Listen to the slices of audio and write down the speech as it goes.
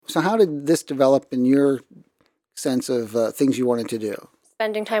So how did this develop in your sense of things you wanted to do?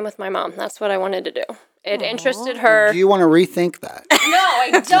 Spending time with my mom. That's what I wanted to do. It interested her. Do you want to rethink that? No,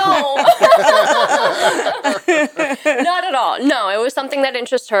 I don't. Not at all. No, it was something that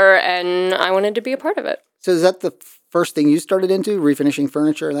interested her, and I wanted to be a part of it. So is that the first thing you started into, refinishing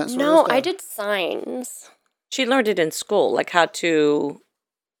furniture and that sort of stuff? No, I did signs. She learned it in school, like how to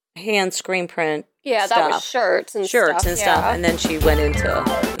hand screen print. Yeah, stuff. that was shirts and stuff. stuff. And then she went into...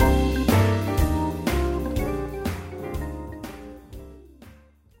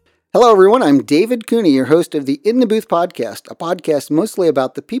 Hello, everyone. I'm David Cooney, your host of the In the Booth podcast, a podcast mostly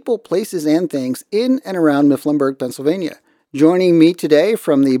about the people, places, and things in and around Mifflinburg, Pennsylvania. Joining me today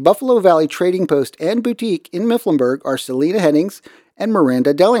from the Buffalo Valley Trading Post and Boutique in Mifflinburg are Selina Hennings and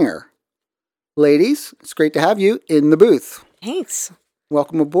Miranda Dellinger. Ladies, it's great to have you in the booth. Thanks.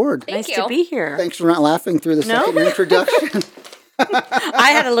 Welcome aboard. Nice to be here. Thanks for not laughing through the second introduction.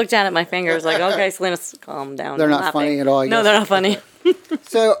 I had to look down at my fingers like, okay, Selena, calm down. They're not funny at all, I guess. No, they're not funny.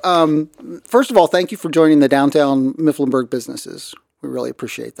 So, first of all, thank you for joining the downtown Mifflinburg businesses. We really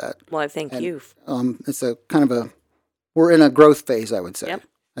appreciate that. Well, I thank you. It's a kind of we're in a growth phase, I would say. Yep.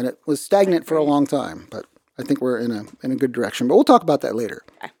 And it was stagnant for a long time, but I think we're in a good direction. But we'll talk about that later.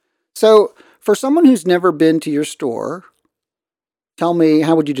 Okay. So, for someone who's never been to your store, tell me,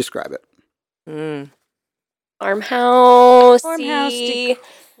 how would you describe it? Farmhouse.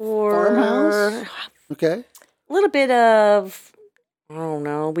 Farmhouse? Okay. A little bit of, I don't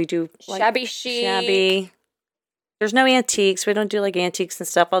know, we do like Shabby chic. Shabby. There's no antiques. We don't do like antiques and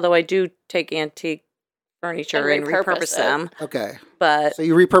stuff, although I do take antique furniture and repurpose them. Okay. But so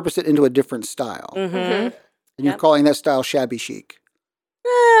you repurpose it into a different style. Mm-hmm. And you're calling that style shabby chic.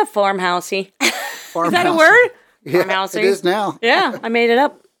 Farmhousey. Farmhouse. Is that a word? Yeah, Farmhousey. it is now. Yeah, I made it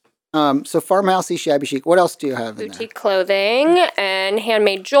up. So farmhousey, shabby chic. What else do you have in there? Boutique clothing and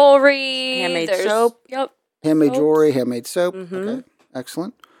handmade jewelry. Handmade soap. Yep. Handmade jewelry, handmade soap. Mm-hmm. Okay,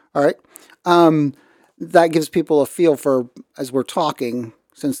 excellent. All right. That gives people a feel for, as we're talking,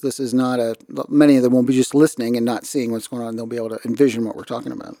 since this is not many of them will be just listening and not seeing what's going on. They'll be able to envision what we're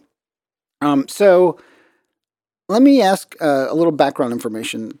talking about. So let me ask a little background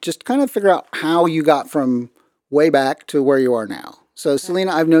information. Just kind of figure out how you got from way back to where you are now. So,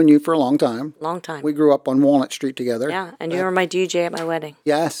 Selina, I've known you for a long time. Long time. We grew up on Walnut Street together. Yeah, and you were my DJ at my wedding.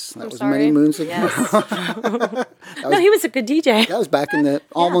 Yes, that was many moons ago. Yes. No, he was a good DJ. That was back in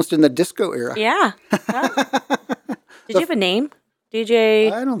almost in the disco era. Yeah. Did you have a name?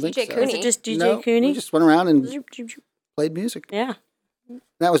 DJ? I don't think DJ so. Cooney. Was it just DJ No, Cooney? we just went around and played music. Yeah.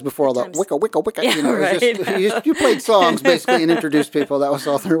 That was before all the wicka, wicka, wicka. Yeah, You know, right. it was just, you played songs basically and introduced people. That was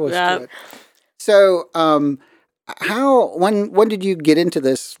all there was to it. So, when did you get into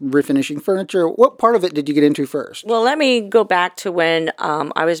this refinishing furniture? What part of it did you get into first? Well, let me go back to when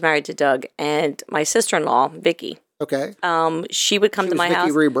I was married to Doug and my sister-in-law, Vicky. Okay. She would come to my house.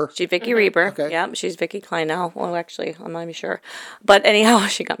 Vicky Reber. She's Vicky Reber. Okay. Yeah, she's Vicky Klein now. Well, actually, I'm not even sure. But anyhow,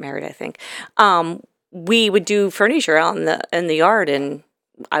 she got married, I think. We would do furniture out in the yard, and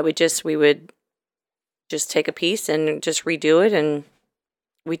we would just take a piece and just redo it, and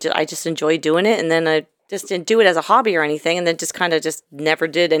I just enjoyed doing it, and then I just didn't do it as a hobby or anything, and then just kind of just never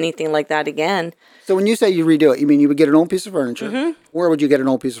did anything like that again. So when you say you redo it, you mean you would get an old piece of furniture? Mm-hmm. Where would you get an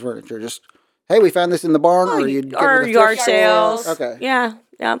old piece of furniture? Just, hey, we found this in the barn, or you'd get it at a yard thrift sales. store? Okay. Yeah,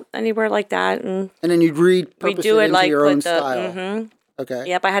 anywhere like that, and then you'd repurpose it into like your own with style. Mm-hmm. Okay.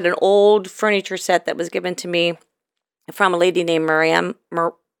 Yep, I had an old furniture set that was given to me from a lady named Miriam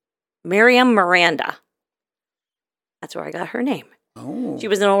Miranda. That's where I got her name. Oh. She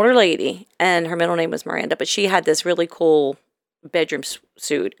was an older lady, and her middle name was Miranda, but she had this really cool bedroom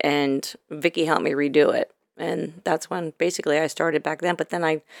suit, and Vicky helped me redo it. And that's when basically I started back then, but then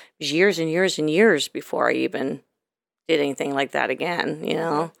it was years and years and years before I even did anything like that again, you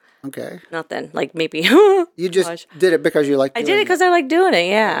know? Okay. Nothing. Like maybe... You just did it because you liked doing it. I did it because I like doing it,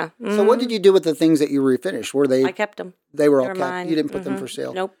 yeah. Mm-hmm. So what did you do with the things that you refinished? Were they... I kept them. They were all They're kept? mine. You didn't put them for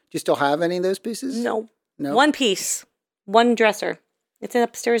sale? Nope. Do you still have any of those pieces? No. No? One piece. One dresser. It's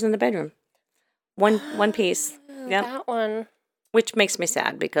upstairs in the bedroom. One piece. Yep. That one. Which makes me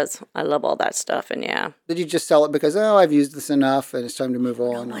sad because I love all that stuff, and yeah. Did you just sell it because, I've used this enough and it's time to move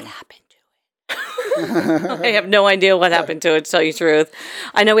on? What happened to it? I have no idea what happened to it, to tell you the truth.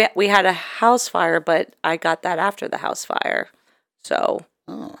 I know we had a house fire, but I got that after the house fire. So,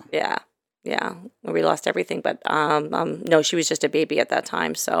 yeah, we lost everything. But no, she was just a baby at that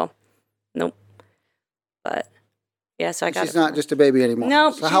time, so nope. But yeah, so I got. She's not just a baby anymore.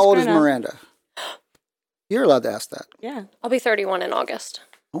 No. So how old is Miranda? You're allowed to ask that. Yeah, I'll be 31 in August.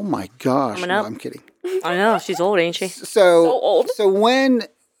 Oh my gosh! No, I'm kidding. I know she's old, ain't she? So old. So when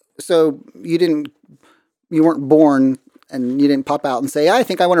So you weren't born and you didn't pop out and say, I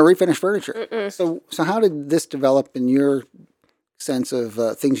think I want to refinish furniture. Mm-mm. So how did this develop in your sense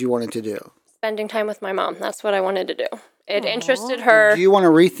of things you wanted to do? Spending time with my mom. That's what I wanted to do. It interested her. Do you want to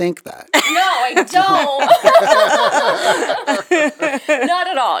rethink that? No, I don't. Not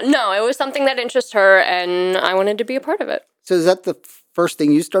at all. No, it was something that interested her, and I wanted to be a part of it. So is that the first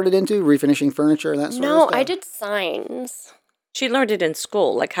thing you started into, refinishing furniture and that sort of No, stuff? I did signs. She learned it in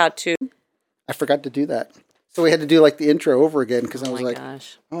school, like how to. I forgot to do that. So we had to do like the intro over again because I Oh was my like,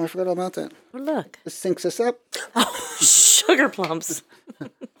 gosh! oh, I forgot all about that. Oh, look, This syncs us up. sugar plums.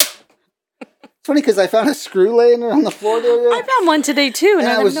 It's funny because I found a screw laying on the floor the other day. I found one today too, and And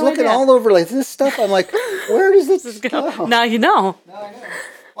I I have was no looking idea. all over like this stuff. I'm like, where does this go? Now you know. No, I know.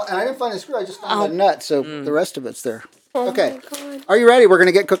 Well, and I didn't find a screw. I just found a nut. So the rest of it's there. Okay. Oh my God. Are you ready? We're going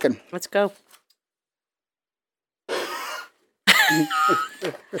to get cooking. Let's go.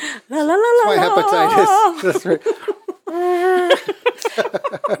 La la la la. My hepatitis. That's right.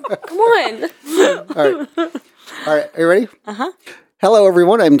 Come on. All right. All right. Are you ready? Uh-huh. Hello,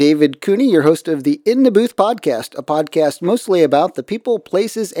 everyone. I'm David Cooney, your host of the In the Booth podcast, a podcast mostly about the people,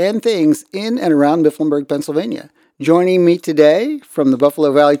 places, and things in and around Mifflinburg, Pennsylvania. Joining me today from the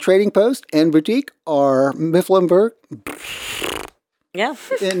Buffalo Valley Trading Post and Boutique are Mifflinburg. Yeah.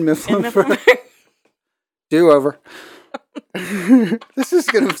 In Mifflinburg. Do over. This is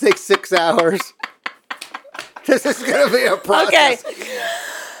going to take 6 hours. This is going to be a process.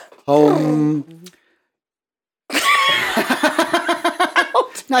 Okay.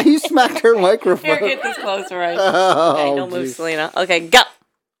 Now you smacked her microphone. Here, get this closer, right? Oh, Okay, don't move, geez. Selena. Okay, go.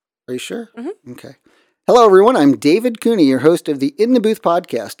 Are you sure? Mm-hmm. Okay. Hello, everyone. I'm David Cooney, your host of the In the Booth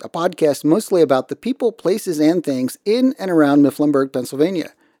podcast, a podcast mostly about the people, places, and things in and around Mifflinburg,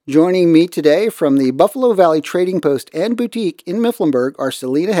 Pennsylvania. Joining me today from the Buffalo Valley Trading Post and Boutique in Mifflinburg are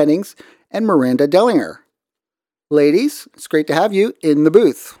Selina Hennings and Miranda Dellinger. Ladies, it's great to have you in the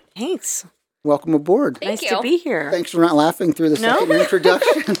booth. Thanks. Welcome aboard. Thank Nice you. to be here. Thanks for not laughing through the second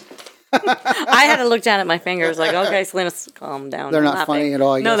introduction. I had to look down at my fingers like, okay, Selena, calm down. They're I'm not laughing. funny at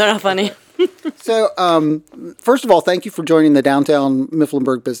all. I No, guess. they're not funny. So, first of all, thank you for joining the downtown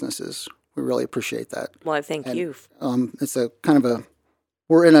Mifflinburg businesses. We really appreciate that. Well, I thank you. It's a kind of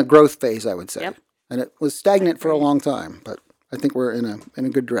we're in a growth phase, I would say. Yep. And it was stagnant for a long time, but I think we're in a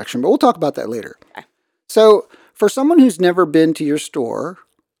good direction. But we'll talk about that later. Okay. So, for someone who's never been to your store,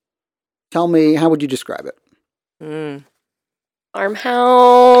 tell me, how would you describe it?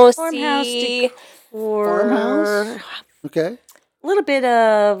 Farmhouse. Farmhouse decor. Farmhouse? Okay. A little bit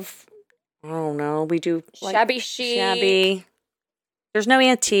of, I don't know, we do like Shabby chic. shabby. There's no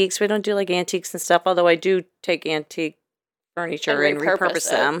antiques. We don't do like antiques and stuff, although I do take antique furniture and repurpose repurpose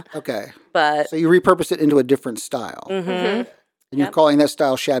it. them. Okay. But, So you repurpose it into a different style. mm-hmm. And you're Yep. calling that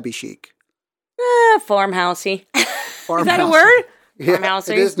style shabby chic. Farmhousey. Is Farmhouse. that a word? Yeah,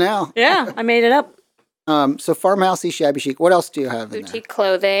 Farmhousey? it is now. Yeah, I made it up. So farmhousey, shabby chic. What else do you have in Boutique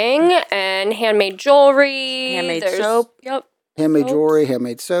clothing and handmade jewelry. Handmade There's- soap. Yep. there? Handmade Soaps. jewelry,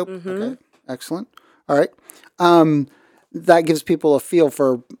 handmade soap. Mm-hmm. Okay, excellent. All right. That gives people a feel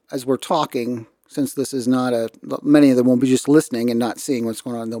for, as we're talking, since this is not many of them will be just listening and not seeing what's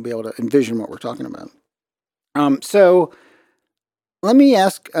going on. They'll be able to envision what we're talking about. So let me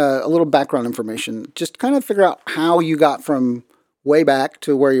ask a little background information. Just kind of figure out how you got from way back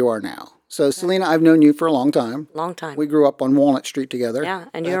to where you are now. So, Selina, I've known you for a long time. Long time. We grew up on Walnut Street together. Yeah,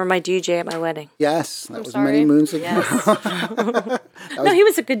 and you were my DJ at my wedding. Yes, that was sorry. many moons ago. Yes. No, he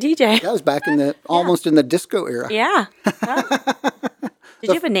was a good DJ. That was back in the almost in the disco era. Yeah. Did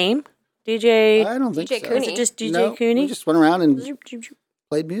you have a name? DJ. I don't think DJ so. Cooney. Is it just DJ No, Cooney? we just went around and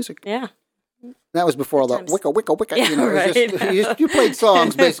played music. Yeah. That was before all the times. wicka, wicka, wicka. Yeah, You know, it was right. you played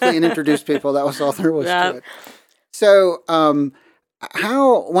songs basically and introduced people. That was all there was Yeah. to it. So,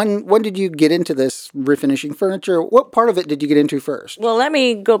 when did you get into this refinishing furniture? What part of it did you get into first? Well, let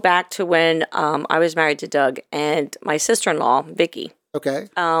me go back to when I was married to Doug and my sister-in-law, Vicky. Okay.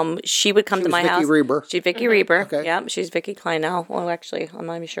 She would come She to was my Vicky house. Reber. She's Vicky Reber. Okay. Yeah, she's Vicky Klein now. Well, actually, I'm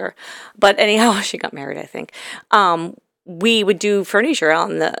not even sure. But anyhow, she got married, I think. We would do furniture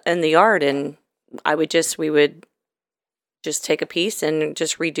out in the yard, and we would just take a piece and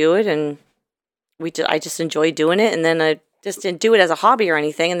just redo it, and I just enjoyed doing it, and then I just didn't do it as a hobby or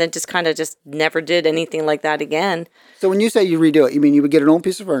anything, and then just kind of just never did anything like that again. So when you say you redo it, you mean you would get an old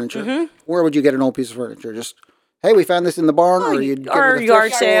piece of furniture? Mm-hmm. Where would you get an old piece of furniture? Just, hey, we found this in the barn, or you'd get it Or at a yard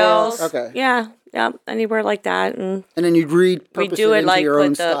thrift store? sales. Okay. Yeah, anywhere like that, and And then you'd repurpose we do it it into like your with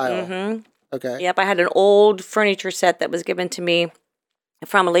own the. style. Mhm. Okay. Yep, I had an old furniture set that was given to me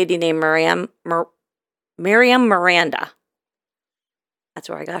from a lady named Miranda. That's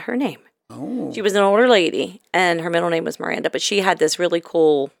where I got her name. Oh. She was an older lady, and her middle name was Miranda, but she had this really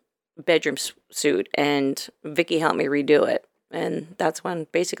cool bedroom suit, and Vicky helped me redo it. And that's when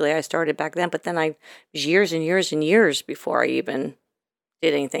basically I started back then. But then it was years and years and years before I even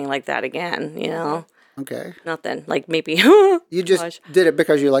did anything like that again, you know? Okay. Nothing. Like maybe. You just did it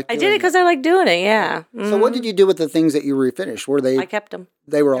because you liked I doing did it because I like doing it, yeah. So what did you do with the things that you refinished? Were they? I kept them.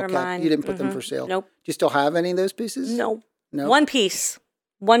 They were all They were kept. mine. You didn't put them for sale. Nope. Do you still have any of those pieces? No. No. One piece.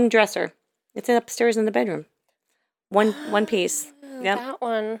 One dresser. It's upstairs in the bedroom. One piece. Yep. That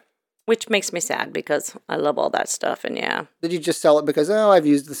one. Which makes me sad because I love all that stuff, and yeah. Did you just sell it because I've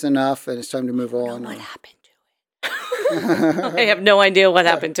used this enough and it's time to move on? What happened to it? I have no idea what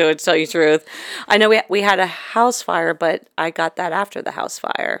happened to it, to tell you the truth. I know we had a house fire, but I got that after the house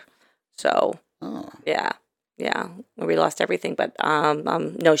fire. So, yeah. We lost everything, but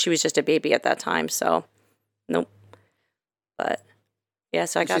no, she was just a baby at that time, so nope. But yeah,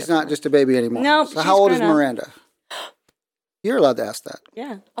 so I got She's not just a baby anymore. No, So she's how old is grown up. Miranda? You're allowed to ask that.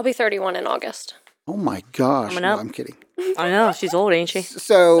 Yeah. I'll be 31 in August. Oh my gosh! Coming No, up. I'm kidding. I know, she's old, ain't she?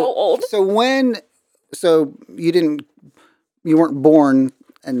 So old. So you weren't born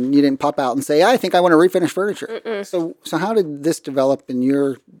and you didn't pop out and say, I think I want to refinish furniture. Mm-mm. So how did this develop in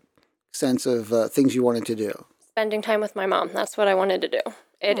your sense of things you wanted to do? Spending time with my mom. That's what I wanted to do.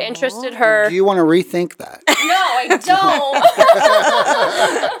 It interested her. Do you want to rethink that? No, I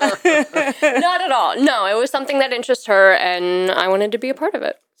don't. Not at all. No, it was something that interested her, and I wanted to be a part of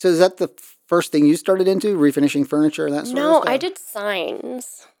it. So is that the first thing you started into, refinishing furniture and that sort of No, stuff? I did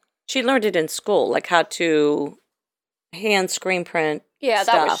signs. She learned it in school, like how to hand screen print. Yeah,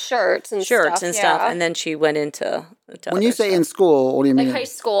 stuff. that was shirts and stuff. And then she went into When you say in school, what do you mean? like high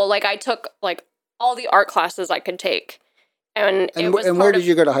school, like I took like all the art classes I could take, and it was And part where of did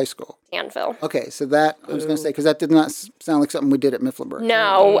you go to high school? Danville. Okay, so that, I was going to say, because that did not sound like something we did at Mifflinburg.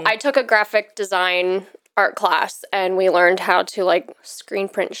 No, I took a graphic design art class, and we learned how to like screen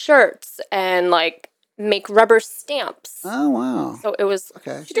print shirts and like make rubber stamps. Oh, wow. So it was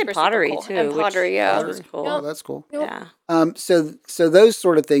Okay. She did pottery cool. too. And pottery, yeah. Which was cool. Oh, that's cool. Yeah. So those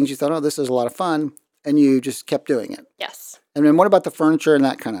sort of things, you thought, oh, this is a lot of fun, and you just kept doing it. Yes. And then what about the furniture and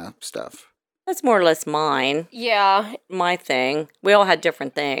that kind of stuff? That's more or less mine. Yeah. My thing. We all had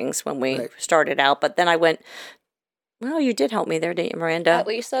different things when we Right. started out, but then I went, well, you did help me there, didn't you, Miranda? At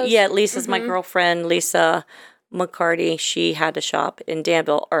Lisa's? Yeah, Lisa's my Mhm. girlfriend, Lisa McCarty. She had a shop in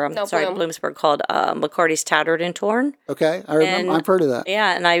Danville, or I'm No, sorry, Bloom. Bloomsburg, called McCarty's Tattered and Torn. Okay, I remember. And- I've heard of that.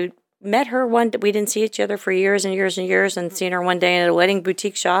 Yeah, and I met her we didn't see each other for years and years and years, and seen her one day at a wedding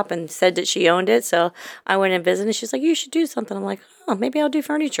boutique shop and said that she owned it. So I went and visited, and she's like, you should do something. I'm like, oh, maybe I'll do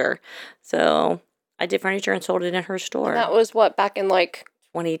furniture. So I did furniture and sold it in her store. That was what, back in like,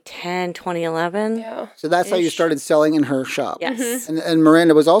 2010, 2011. yeah. So that's how you Ish. started selling in her shop. Yes. And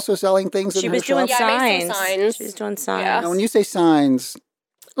Miranda was also selling things in She her was doing shop? Yeah, I made signs. some signs. She was doing signs. Yeah. Now, when you say signs,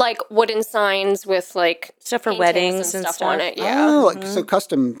 Like wooden signs with like Stuff for paintings weddings and stuff on stuff. it. Yeah. oh, like, so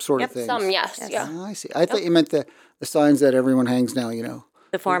custom sort of Yep, things. Some, yes. Yes. Yeah. Oh, I see. I thought you meant the signs that everyone hangs now, you know.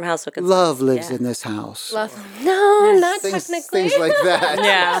 The farmhouse looking Love lives yeah. in this house. No, not Things, technically. things like that.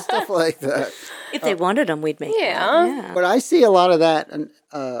 Yeah. Stuff like that. If they wanted them, we'd make Yeah. them. Yeah. But I see a lot of that, and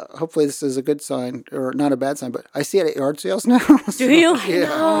hopefully this is a good sign, or not a bad sign, but I see it at yard sales now. Do you? Yeah.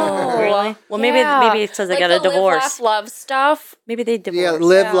 Oh, Really? Well, yeah. maybe it's because they Like got a the live, divorce. laugh, love stuff. Maybe they divorced. Yeah,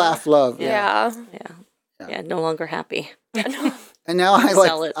 live, Yeah. laugh, love. Yeah. Yeah, no longer happy. And now I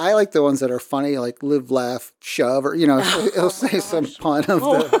Sell it. like the ones that are funny, like live, laugh, shove, or it'll say some pun of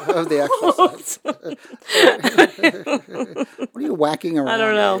the actual sign. What are you whacking around? I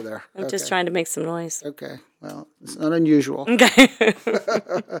don't know. over there? I'm just trying to make some noise. Okay, well, it's not unusual.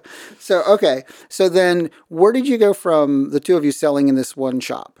 Okay. So then, where did you go from the two of you selling in this one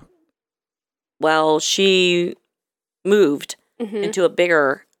shop? Well, she moved Mhm. into a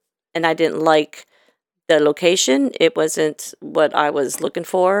bigger, and I didn't like the location. It wasn't what I was looking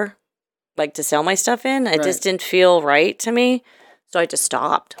for, like to sell my stuff in. It Right. just didn't feel right to me. So I just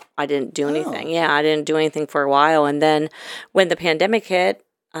stopped. I didn't do Oh. anything. Yeah, I didn't do anything for a while. And then when the pandemic hit,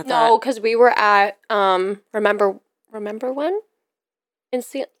 I No, thought, because we were at remember when? In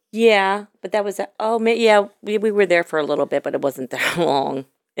yeah, but that was, yeah, we were there for a little bit, but it wasn't that long.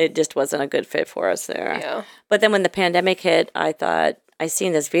 It just wasn't a good fit for us there. yeah. But then when the pandemic hit, I thought, I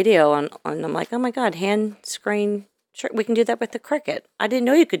seen this video on I'm like, oh my God, hand screen, we can do that with the Cricut. I didn't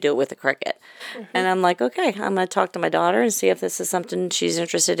know you could do it with the Cricut. And I'm like, okay, I'm going to talk to my daughter and see if this is something she's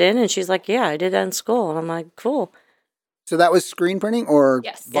interested in. And she's like, yeah, I did that in school. And I'm like, cool. So that was screen printing or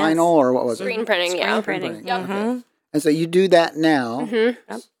Yes. vinyl or what was it? Screen printing, yeah. Screen printing. Screen printing. Mhm. And so you do that now.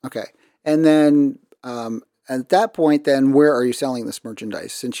 Mm-hmm. Okay. And then at that point, then where are you selling this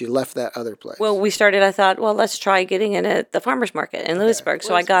merchandise since you left that other place? Well, I thought, well, let's try getting it at the farmer's market in Lewisburg.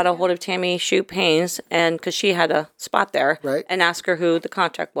 So I got a hold of Tammy Shoup Haynes, and because she had a spot there, Right. and asked her who the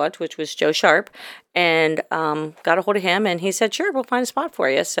contact was, which was Joe Sharp, and got a hold of him, and he said, sure, we'll find a spot for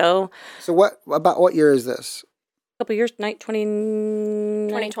you. So So what year is this? a couple years,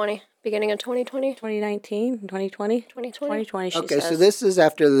 2020. Beginning of 2020. 2019, 2020? 2020, she Okay, says. so this is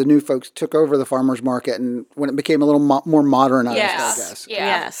after the new folks took over the farmer's market and when it became a little more modernized, I guess. Yeah.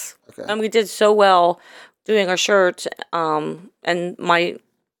 Yes. Okay. And we did so well doing our shirts and my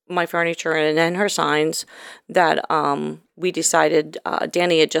furniture and her signs that we decided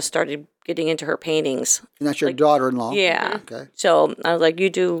Danny had just started getting into her paintings. And that's your daughter-in-law? Yeah. Okay. So I was like,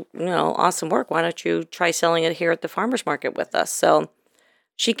 you do, awesome work. Why don't you try selling it here at the farmer's market with us? So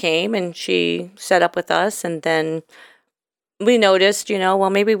she came and she set up with us, and then we noticed, well,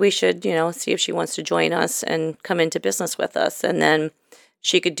 maybe we should, see if she wants to join us and come into business with us. And then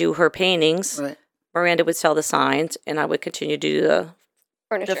she could do her paintings. Right. Miranda would sell the signs, and I would continue to do the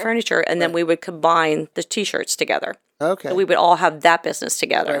furniture, and then we would combine the T-shirts together. Okay. So we would all have that business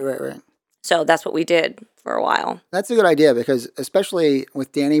together. Right. So that's what we did for a while. That's a good idea because especially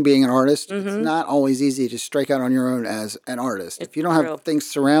with Danny being an artist, Mm-hmm. it's not always easy to strike out on your own as an artist. If you don't true. have things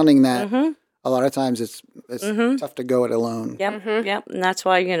surrounding that, Mm-hmm. a lot of times it's tough to go it alone. Yep, yep. And that's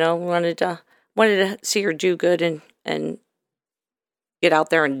why, wanted to see her do good and get out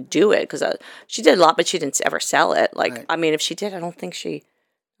there and do it, because she did a lot, but she didn't ever sell it. Like, Right. I mean, if she did, I don't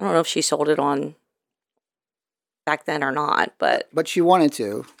know if she sold it on back then or not, but But she wanted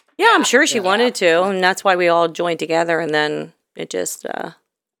to. yeah, I'm sure she wanted to, and that's why we all joined together, and then it just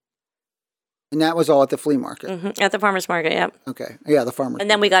And that was all at the flea market. at the farmer's market, yep. Okay. Yeah, the farmer's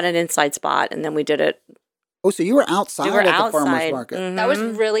And then we got an inside spot, and then we did it. Oh, so you were outside We were at the outside. farmer's market Mhm. That was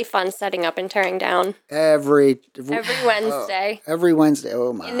really fun setting up and tearing down every Wednesday every Wednesday.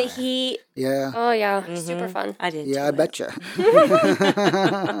 Oh my. in the heat. Yeah. Oh yeah, super fun. I did. Yeah, I betcha.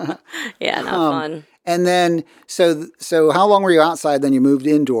 Yeah, not fun. And then so how long were you outside? Then you moved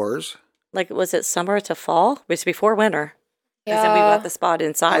indoors. Like, was it summer to fall? It was before winter. Because then we Yeah. got the spot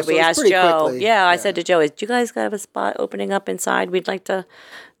inside. Oh, so We it was asked pretty Joe. quickly. Yeah, I Yeah. said to Joe, "Do you guys have a spot opening up inside? We'd like to,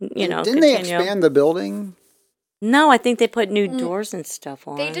 Didn't continue." they expand the building? No, I think they put new doors and stuff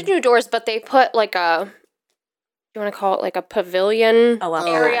on. They did new doors, but they put like a, you want to call it like a pavilion Oh, well.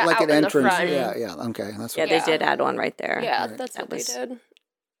 area like out an in entrance. the front. Yeah. Okay, that's Yeah, what. they Yeah. did add one right there. Yeah, Right. that's That what was- they did.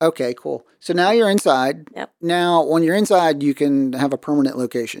 Okay, cool. So now you're inside. Yep. Now, when you're inside, you can have a permanent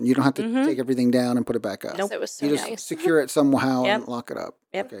location. You don't have to take everything down and put it back up. Nope. It was so You just nice. secure it somehow Yep. and lock it up.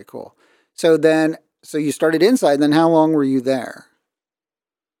 Yep. Okay, cool. So you started inside. Then how long were you there?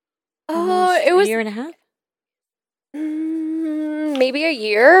 Oh, it was a year and a half. maybe a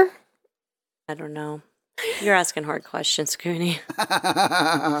year. I don't know. You're asking hard questions, Cooney.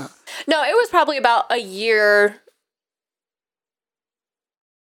 No, it was probably about a year.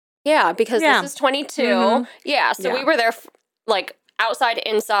 Yeah, because Yeah. this is 22. Mhm. Yeah, so Yeah. we were there like outside,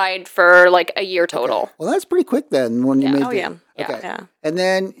 inside for like a year total. Well, that's pretty quick then when you Yeah. made Oh, the. yeah. Okay. Yeah. And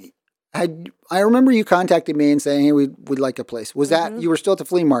then I remember you contacted me and saying, "Hey, we'd like a place." Was that you were still at the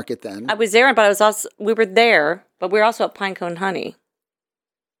flea market then? I was there, but we were there, but we were also at Pinecone Honey.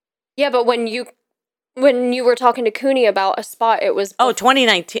 Yeah, but when you were talking to Cooney about a spot, it was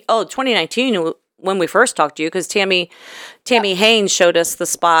 2019. Oh, 2019 when we first talked to you, because Tammy Haynes showed us the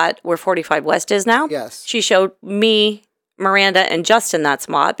spot where 45 West is now. Yes. She showed me, Miranda, and Justin that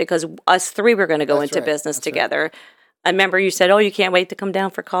spot because us three were going to go That's into right, business that's right. together. I remember you said, "Oh, you can't wait to come down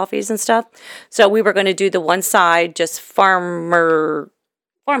for coffees and stuff." So we were going to do the one side, just farmhouse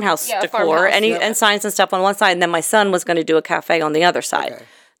Yeah, decor farmhouse, and signs and stuff on one side, and then my son was going to do a cafe on the other side. Okay.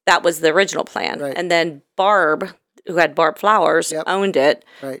 That was the original plan. Right. And then Barb, who had Barb Flowers, Yep. owned it,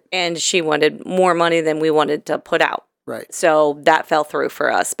 Right. and she wanted more money than we wanted to put out. Right. So that fell through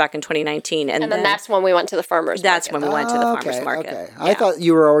for us back in 2019. And and then that's when we went to the farmers. that's market. when we went to the farmer's Okay, market. Okay. I Yeah. thought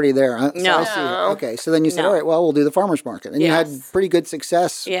you were already there. No. I see. No. Okay. So then you said, No. "All right, well, we'll do the farmer's market," and you had Yes. pretty good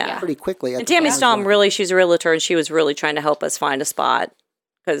success. Yeah. Pretty quickly. And Tammy Staum, she's a realtor, and she was really trying to help us find a spot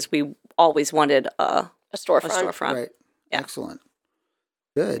because we always wanted a a storefront. storefront. Right. Yeah. Excellent.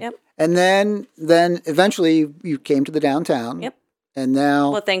 Good. Yep. And then eventually you came to the downtown. Yep. And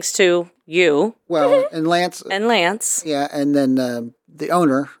now, Well, thanks to you and Lance, and Lance, yeah, and then the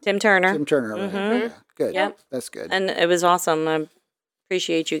owner, Tim Turner. Tim Turner. Right? Yeah. Good. Yep. That's good. And it was awesome. I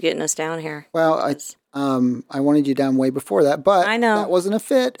appreciate you getting us down here. Well, I wanted you down way before that, but I know. that wasn't a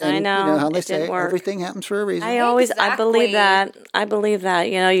fit. And I know. You know how they It didn't say work. everything happens for a reason. I believe Exactly. that. I believe that.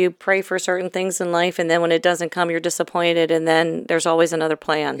 You pray for certain things in life, and then when it doesn't come, you're disappointed, and then there's always another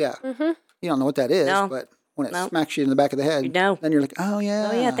plan. Yeah. You don't know what that is, No. but when it No. smacks you in the back of the head, You know. then you're like, oh yeah.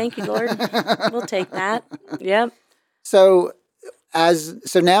 Oh yeah, thank you, Lord. We'll take that. Yep. So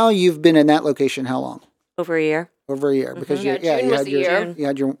now you've been in that location how long? Over a year. Over a year, because Yeah, June was the year. you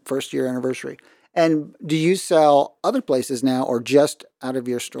had your first year anniversary. And do you sell other places now, or just out of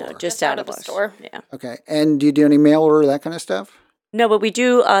your store? No, just out of the us. store. Yeah. Okay. And do you do any mail order, that kind of stuff? No, but we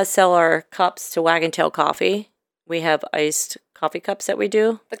do sell our cups to Wagon Tail Coffee. We have iced coffee cups that we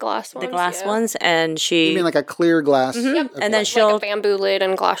do, The glass ones. the glass yeah. ones, and she. You mean like a clear glass? Yep. Okay. And then Like she'll a bamboo lid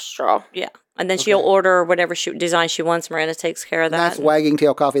and glass straw. yeah, and then she'll order whatever design she wants. Miranda takes care of And that. that's Wagging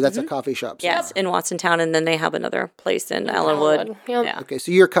Tail Coffee. That's a coffee shop. Yes, in Watsontown, and then they have another place in Allenwood. Allenwood, yep. Yeah. Okay,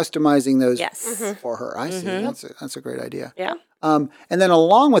 so you're customizing those Yes. for her. I see. That's a great idea. Yeah. And then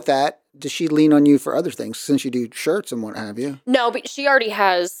along with that, does she lean on you for other things since you do shirts and what have you? No, but she already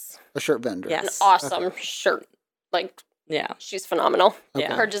has A shirt vendor. Yes. an awesome shirt. Like, Yeah. she's phenomenal.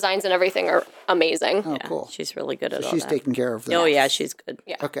 Yeah. Her designs and everything are amazing. Oh, Yeah. cool. She's really good at So all she's that. taking care of that. Oh yeah, she's good.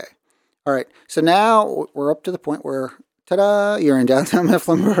 Yeah. Okay. All right. So now we're up to the point where, ta-da, you're in downtown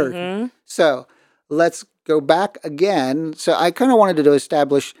Mifflinburg. Mm-hmm. So let's go back again. So I kind of wanted to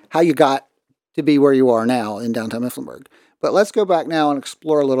establish how you got to be where you are now in downtown Mifflinburg. But let's go back now and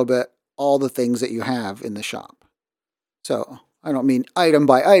explore a little bit all the things that you have in the shop. So I don't mean item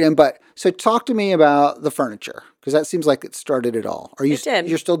by item, but so talk to me about the furniture, because that seems like it started it all. Are you? It did.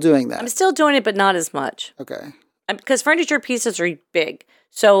 You're still doing that? I'm still doing it, but not as much. Okay. Because furniture pieces are big.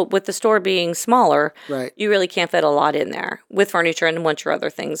 So with the store being smaller, Right. you really can't fit a lot in there with furniture and a bunch of other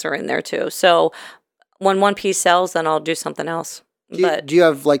things are in there too. So when one piece sells, then I'll do something else. Do you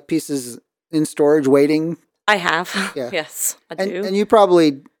have like pieces in storage waiting? I have. Yeah. Yes, I And do. and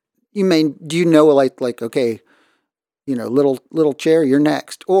do you know like okay, little chair, you're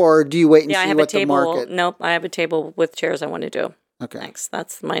next, or do you wait and yeah, I see have what a table. the market? Nope, I have a table with chairs I want to do Okay. next.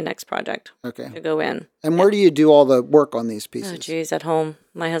 That's my next project Okay. to go in. And where do you do all the work on these Oh, pieces? geez, at home.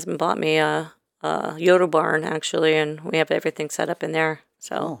 My husband bought me a Yoda barn, actually, and we have everything set up in there.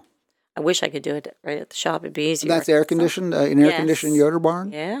 So Oh. I wish I could do it right at the shop. It'd be easier. And that's air conditioned, an air conditioned Yes. Yoder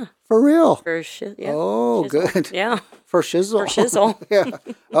barn? Yeah. For real? For yeah. Oh, shizzle. good. Yeah. For shizzle. For shizzle. Yeah.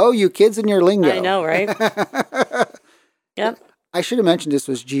 Oh, you kids and your lingo. I know, right? Yep. I should have mentioned this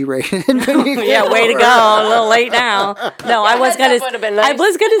was G-rated. Yeah, way to go. A little late now. No, I was heads gonna. up would've been I nice.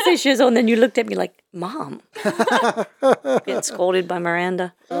 was gonna say shizzle, and then you looked at me like, "Mom." Getting scolded by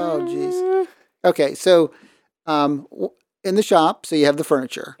Miranda. Oh, jeez. Okay, so in the shop, so you have the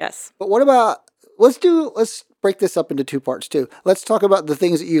furniture. Yes. But what about, let's break this up into two parts too. Let's talk about the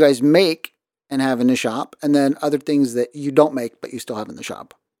things that you guys make and have in the shop, and then other things that you don't make but you still have in the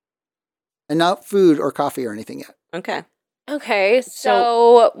shop. And not food or coffee or anything yet. Okay. Okay,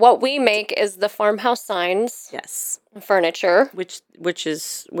 so what we make is the farmhouse signs, Yes. furniture, Which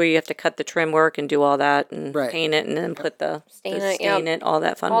is where you have to cut the trim work and do all that and Right. paint it and then put the Stain stain it, it, all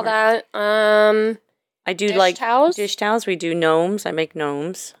that fun all work. that. I do Dish like towels? dish towels. We do gnomes. I make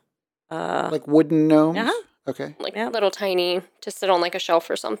gnomes. Like wooden gnomes? Uh-huh. Okay. Like Yep. little tiny to sit on like a shelf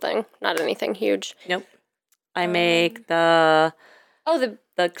or something. Not anything huge. Nope. I make the Oh,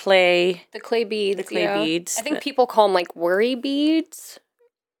 the clay. clay beads. The clay yeah. beads I think that- people call them like worry beads.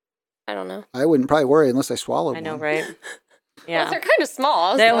 I don't know. I wouldn't probably worry unless I swallowed I know, one. right? Well, Yeah. they're kind of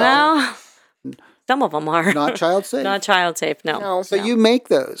small. They, so- well, some of them are Not child safe. not child safe. No. No. So you make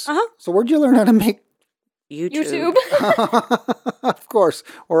those. Uh-huh. So where'd you learn how to make? YouTube. Of course,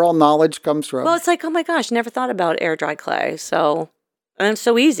 where all knowledge comes from. Well, it's like, oh my gosh, never thought about air dry clay. So, and it's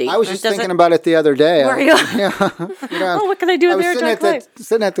so easy. I was It just doesn't- thinking about it the other day. Were you? Yeah. Oh, what can I do I with was air dry clay?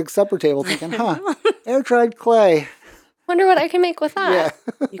 sitting at the supper table thinking, air dried clay. Wonder what I can make with that.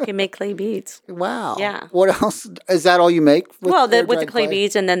 Yeah. You can make clay beads. Wow. Yeah. What else? Is that all you make? With With the air-dried clay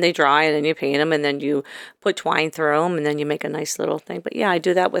beads, and then they dry, and then you paint them, and then you put twine through them, and then you make a nice little thing. But yeah, I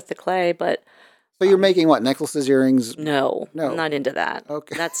do that with the clay. But So you're making what? Necklaces, earrings? no, No. I'm not into that.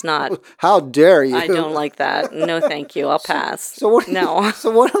 Okay. That's not. How dare you? I don't like that. No, thank you. I'll pass. So what? No.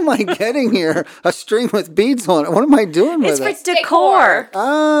 So what am I getting here? A string with beads on it. What am I doing with It's for it? decor.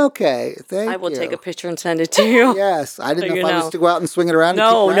 Okay. Thank you. I will take a picture and send it to you. Yes, I didn't So know you if I was know. to go out and swing it around.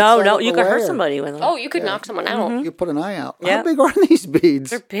 No, and keep that no, side no. of You the could hurt wire. somebody with them. Oh, you could knock someone out. You put an eye out. How Yep. big are these beads?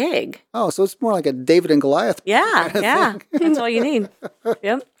 They're big. Oh, so it's more like a David and Goliath. Yeah, yeah. That's all you need.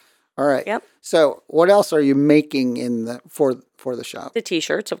 Yep. All right. Yep. So, what else are you making for the shop? The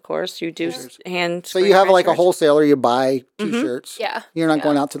t-shirts, of course. You do hand. So you have like a wholesaler. You buy T-shirts. Yeah. You're not Yeah.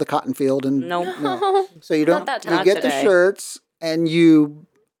 going out to the cotton field and No. So you don't. that You time. get Not the today. shirts and you.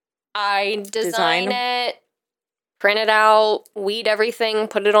 I Design design it, print it out, weed everything,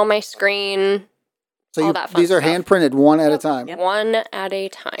 put it on my screen. So All you that fun these are stuff. hand printed one at a time. Yep. One at a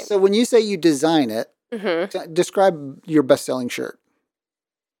time. So when you say you design it, Describe your best-selling shirt.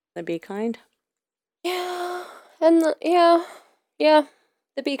 The Be Kind. Yeah. And the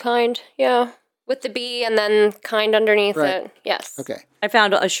Be Kind. Yeah. With the B and then kind underneath Right. it. Yes. Okay. I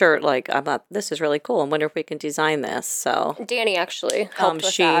found a shirt I thought this is really cool. I wonder if we can design this. So Danny actually helped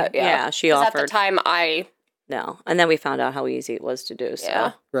with she that. she 'Cause offered. at the time No, and then we found out how easy it was to do. So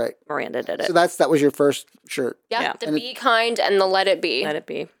Yeah. Right. Miranda did it. So that was your first shirt. Yeah. the Be Kind and the Let It Be. Let it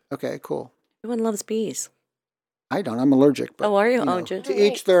be. Okay, cool. Everyone loves bees. I don't. I'm allergic. But, Oh, are you? know, Oh, just to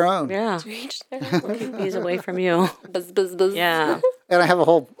each their own. yeah. To each their Keep bees away from you. Buzz, buzz, buzz. Yeah. And I have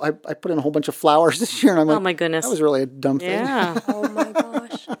I put in a whole bunch of flowers this year, and I'm like, Oh my goodness. that was really a dumb thing. Yeah. Oh my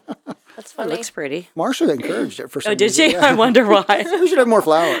gosh. That's It funny. looks pretty. Marsha encouraged it for some Oh, did reason. she? Yeah. I wonder why. We should have more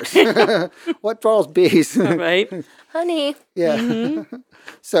flowers. What draws bees? Right? Honey. Yeah.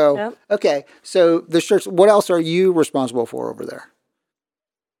 So, Yep. okay. So the shirts, what else are you responsible for over there?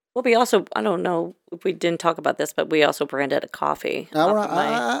 Well, we also, I don't know if we didn't talk about this, but we also branded a coffee. No, we're off of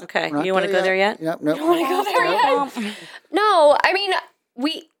not, okay. we're not You want to go there yet? Yep, nope. You want to go there yet? No, I mean,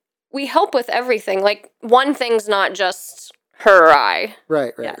 we help with everything. Like, one thing's not just her or I.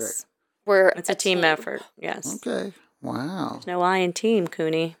 Right. Yes. We're It's a team effort. Yes. Okay. Wow. There's no I in team,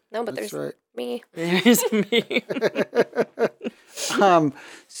 Cooney. No, but That's there's right. me. There's me.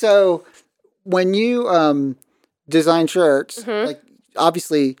 So when you design shirts, like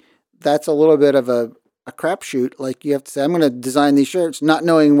obviously that's a little bit of a crapshoot. Like you have to say, I'm going to design these shirts, not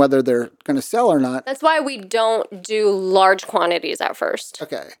knowing whether they're going to sell or not. That's why we don't do large quantities at first.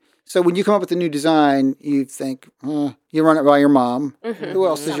 Okay. So when you come up with a new design, you think you run it by your mom. Who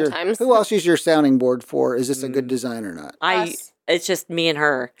else is Sometimes. who else is your sounding board for? Is this a good design or not? Us. It's just me and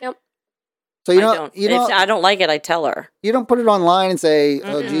her. Yep. So you I don't don't. you If don't I don't like it, I tell her. you don't put it online and say,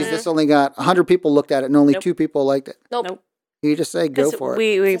 oh geez, this only got 100 people looked at it and only Nope. 2 people liked it. Nope. You just say go 'Cause for it.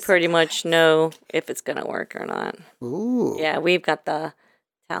 We pretty much know if it's gonna work or not. Ooh. Yeah, we've got the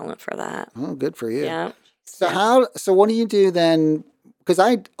talent for that. Oh, good for you. Yeah. So what do you do then? Because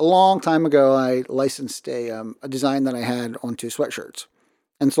a long time ago, I licensed a design that I had onto sweatshirts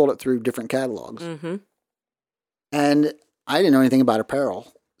and sold it through different catalogs. Mm-hmm. And I didn't know anything about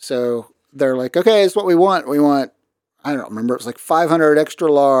apparel. So they're like, okay, it's what we want. We want, I don't remember, it was like 500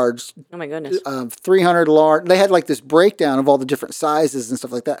 extra large, Oh my goodness. 300 large. They had like this breakdown of all the different sizes and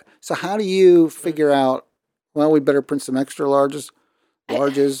stuff like that. So how do you figure out, well, we better print some extra larges,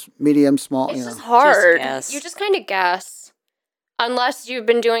 medium, small, It's you know. just hard. guess. You just kind of guess. Unless you've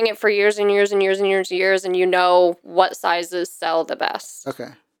been doing it for years and years and years and years and years and you know what sizes sell the best. Okay.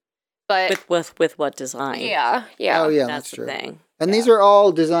 But With what design? yeah. Oh, yeah, That's that's the true. thing. And these are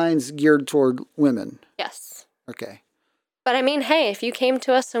all designs geared toward women. Yes. Okay. But I mean, hey, if you came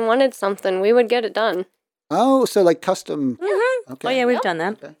to us and wanted something, we would get it done. Oh, so like custom. Mm-hmm. Okay. Oh yeah, we've Yep. done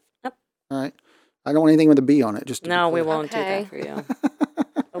that. Okay. Yep. All right. I don't want anything with a B on it. Just to be No, we clear. won't do Okay. that for you.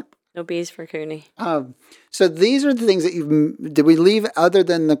 Nope. No bees for Cooney. So these are the things that did we leave other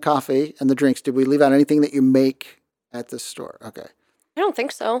than the coffee and the drinks? Did we leave out anything that you make at the store? Okay. I don't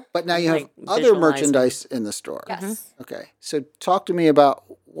think so. But now you have Like other visualizing. merchandise in the store. Yes. Okay. So talk to me about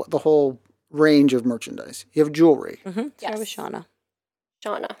the whole range of merchandise. You have jewelry. Mm-hmm. Yes. So was Shauna.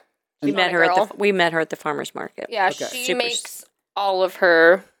 Shauna. We Shauna met her girl. we met her at the farmers market. Yeah, Okay. she Super makes all of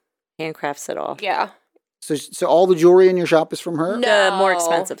her. Handcrafts it all. Yeah. So all the jewelry in your shop is from her? No. The more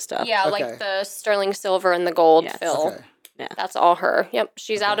expensive stuff. Yeah, Okay. like the sterling silver and the gold Yes. fill. Okay. Yeah. That's all her. Yep.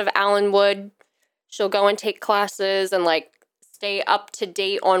 She's out of Allenwood. She'll go and take classes and like stay up to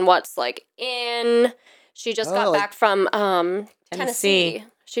date on what's like in. She just got like- back from Tennessee.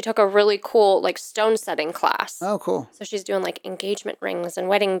 She took a really cool like stone setting class. Oh, cool. So she's doing like engagement rings and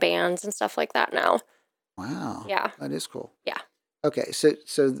wedding bands and stuff like that now. Wow. Yeah. That is cool. Yeah. Okay. So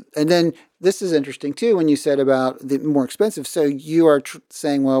and then this is interesting too when you said about the more expensive. So you are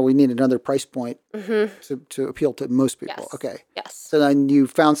saying, well, we need another price point to appeal to most people. Yes. Okay. Yes. So then you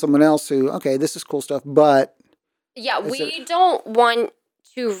found someone else who, okay, this is cool stuff, but Yeah, Is we don't want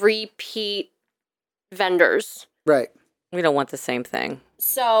to repeat vendors. right. We don't want the same thing.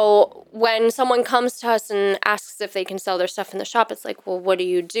 So when someone comes to us and asks if they can sell their stuff in the shop, it's like, well, what do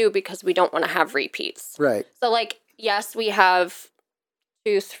you do? Because we don't want to have repeats. Right. So like, yes, we have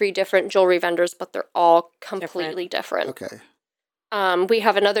 2-3 different jewelry vendors, but they're all completely different. Okay. We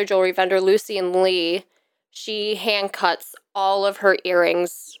have another jewelry vendor, Lucy and Lee. She hand cuts all of her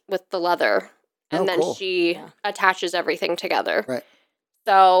earrings with the leather, and Oh, then cool. she attaches everything together. Right.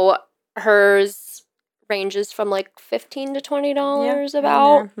 So hers ranges from like $15 to $20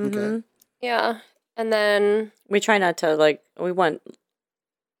 about. Mm-hmm. Okay. Yeah. And then We try not to we want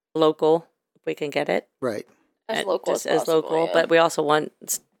local if we can get it. Right. as at- local just as possible. local, yeah. but we also want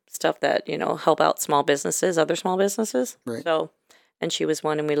stuff that, help out other small businesses. Right. So, and she was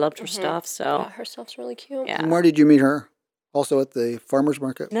one, and we loved her stuff. So, Yeah, her stuff's really cute. yeah. And where did you meet her? Also at the farmer's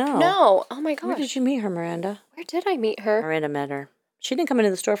market? No. Oh my gosh. Where did you meet her, Miranda? Where did I meet her? Miranda met her. She didn't come into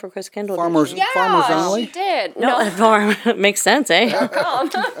the store for Chris Kindle. Farmers, Did she? farmers only? she did. No, at farm. Makes sense, eh? No.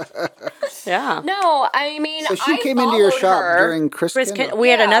 Yeah. No, I mean, So she I came into your followed shop her. during Chris Kindle. We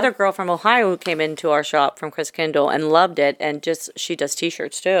had Yeah. another girl from Ohio who came into our shop from Chris Kindle and loved it, and she does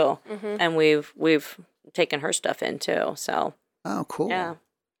T-shirts too, and we've taken her stuff in too. So Oh, cool. yeah.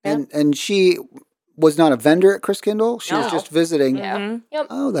 And she was not a vendor at Chris Kindle. She was No. just visiting. Yeah. Mhm. Yep.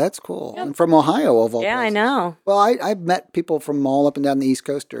 Oh, that's cool. And from Ohio, of all Yeah, I places. know. Well, I've met people from all up and down the East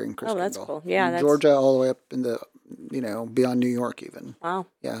Coast during Chris Oh, Kindle. that's cool. Yeah, From that's- Georgia all the way up in the, beyond New York even. Wow.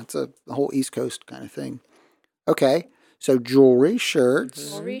 Yeah, it's a whole East Coast kind of thing. Okay, so jewelry,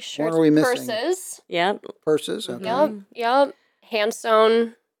 shirts. Jewelry, What shirts, are we missing? purses. Yep. Purses. Okay. Yep. Hand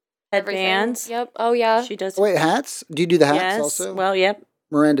sewn. Headbands. Yep. Oh yeah. She does. Wait, hats? Do you do the hats yes. also? Well, yep.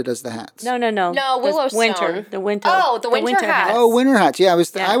 Miranda does the hats. No. No, The winter. Willowstone. The winter. Oh, the winter hats. Oh, winter hats. Yeah, I was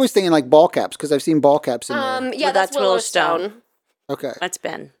Yes. thinking like ball caps because I've seen ball caps in there. Yeah, Well, that's that's Willowstone. Willowstone. Okay. That's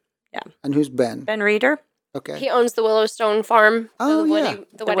Ben. And who's Ben? Ben Reeder. Okay. He owns the Willowstone farm. Oh, the yeah. wedding,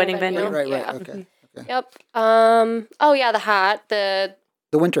 The wedding venue. Right. Yeah. Okay. Okay. Yep. Oh yeah, the hat. The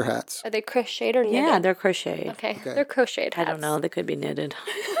winter hats. Are they crocheted or knitted? Yeah, they're crocheted. Okay. Okay. They're crocheted I hats. don't know. They could be knitted.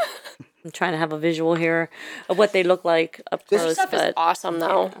 I'm trying to have a visual here of what they look like up This close. Stuff is But awesome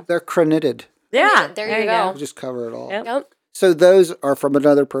though. They're knitted. yeah, There you go. We'll just cover it all. Yep. Yep. So those are from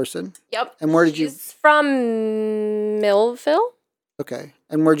another person. Yep. And where did you? She's from Millville. Okay.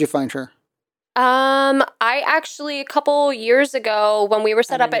 And where'd you find her? I actually a couple years ago when we were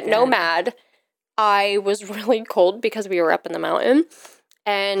set up at Again. Nomad, I was really cold because we were up in the mountain,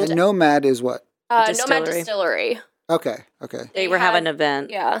 and And Nomad is what? Nomad Distillery. Distillery. Okay. Okay. They were having an event.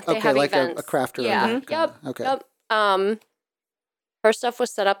 Yeah, they Okay, have like events. a crafter Yeah. event kinda. Yep. Okay. Yep. Her stuff was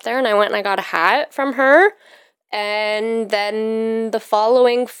set up there, and I went and I got a hat from her, and then the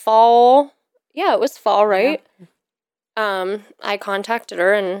following fall, yeah, it was fall, right? I contacted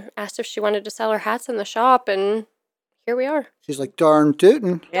her and asked if she wanted to sell her hats in the shop, and here we are. She's like, darn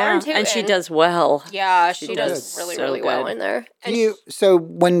tootin'. Yeah, Darn and she tootin'. does well. Yeah, She she does does really, so really well good. in there. And So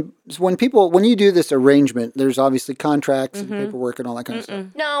when you do this arrangement, there's obviously contracts and Mhm. paperwork and all that kind of stuff.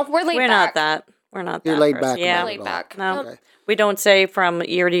 no, we're laid We're back. not that. We're not You're that. laid person. back. Yeah. about Laid it all. back. No. Yep. Okay. We don't say from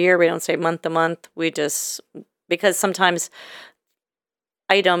year to year. We don't say month to month. We just, because sometimes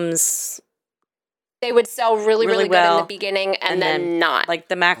items They would sell really, Really really good in well, the beginning and, and then, then, not. like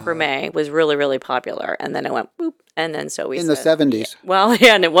the macrame was really, really popular. And then it went boop. And then so we In the said, 70s. well,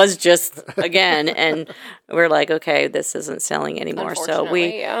 yeah, and it was just again. And we're like, okay, this isn't selling anymore. So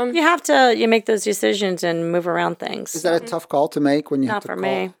Unfortunately, you you make those decisions and move around things. Is that a tough call to make when you have Not to for call?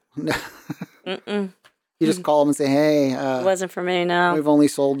 me. No. Mm-mm. You just call them and say, hey, It wasn't for me, no. we've only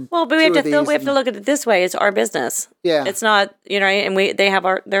sold Well, but we have two to of these we have to and- look at it this way. It's our business. Yeah. It's not, and they have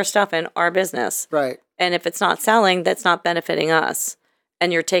their stuff in our business. Right. And if it's not selling, that's not benefiting us.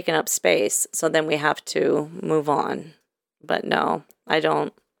 And you're taking up space. So then we have to move on. But no, I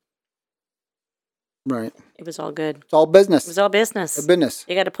don't. Right. It was all good. It's all business. It was all business. A business.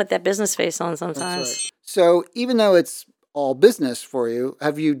 You got to put that business face on sometimes. That's right. So even though it's all business for you,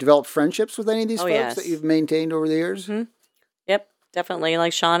 have you developed friendships with any of these Oh, folks yes. that you've maintained over the years? Mhm. Yep, definitely.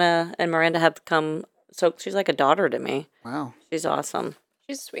 Like Shauna and Miranda have come. So she's like a daughter to me. Wow. She's awesome.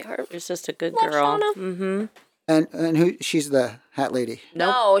 she's a sweetheart. She's just a good Love girl. Shauna. Mm-hmm. And who? She's the hat lady.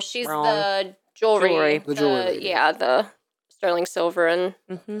 Nope. No, she's Wrong. the jewelry. The jewelry lady. Yeah, the sterling silver and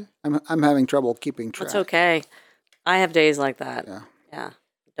Mm-hmm. I'm having trouble keeping track. It's okay. I have days like that. Yeah. Yeah.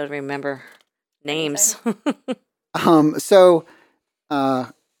 Don't remember names. So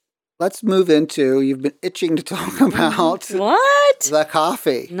let's move into. You've been itching to talk about What? the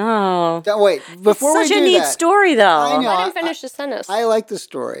coffee. No. Don't wait. Before Such we a do neat that, story, though. I know. I didn't finish the sentence. I like the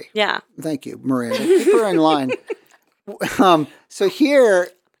story. Yeah. Thank you, Miranda. Keep her in line. So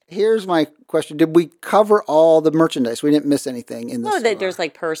here's my question: did we cover all the merchandise? We didn't miss anything in this. No, there's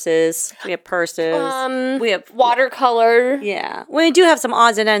like purses. We have purses. We have watercolor Yeah. We do have some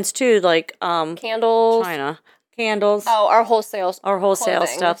odds and ends too, like candles. China candles. Oh, our wholesale. Or wholesale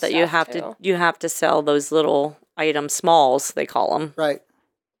clothing stuff that you have too. to sell those little items, smalls they call them. right.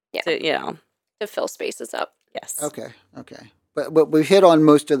 to fill spaces up. Yes. Okay. But we hit on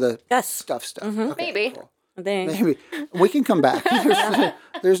most of the Yes. stuff. Mhm. Okay, Maybe. cool. They, We can come back.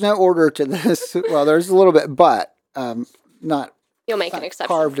 There's no order to this. Well, there's a little bit, but not You'll make an exception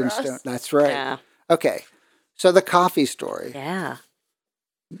carved for in us. stone. That's right. yeah. Okay. So the coffee story. Yeah.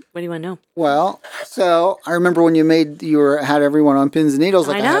 What do you want to know? Well, so I remember when you had everyone on pins and needles.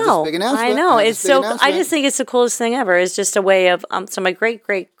 Like, I have this big announcement. I know. I have It's this big so. I announcement. just think it's the coolest thing ever. It's just a way of. So my great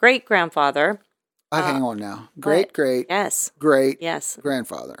grandfather. Hang on now. Great Yes. Yes.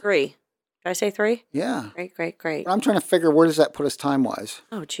 grandfather. 3. Did I say 3? Yeah. Great. I'm trying to figure where does that put us time wise?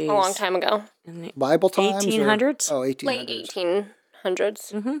 Oh, geez. A long time ago. In the Bible times? 1800s? Oh, 1800s. Late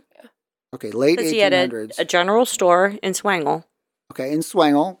 1800s. Mm-hmm. Okay, late Because he had 1800s. a general store in Swangle. Okay, in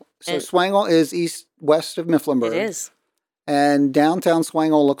Swangle. So Swangle is west of Mifflinburg. It is. And downtown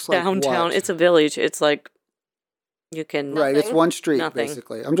Swangle looks like Downtown. what? It's a village. It's like you can. Right, it's one street, Nothing.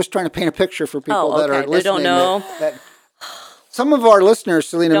 basically. I'm just trying to paint a picture for people that are They listening. don't know. That some of our listeners,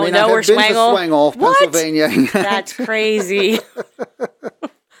 Selina, Don't may know not have where been to Swangle, What? Pennsylvania. That's crazy.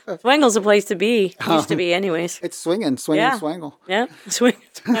 Swangle's a place to be. Used to be, anyways. It's swinging Yeah. Swangle. Yeah,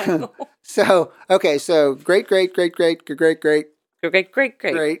 Swangle. So, okay, so great Great.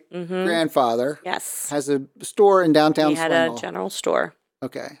 grandfather Yes. has a store in downtown He had Swangle. a general store.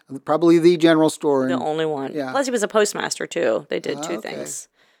 Okay, probably the general store. The only one. Yeah. Plus, he was a postmaster, too. They did two Okay. things.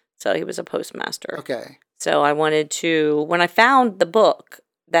 So he was a postmaster. Okay. So I wanted to, when I found the book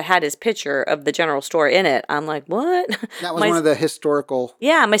that had his picture of the general store in it, I'm like, what? That was one of the historical.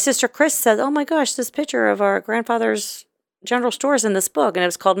 Yeah, my sister Chris said, oh my gosh, this picture of our grandfather's general stores in this book. And it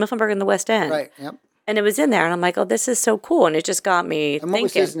was called Mifflinburg in the West End. Right, yep. And it was in there. And I'm like, oh, this is so cool. And it just got me And thinking. what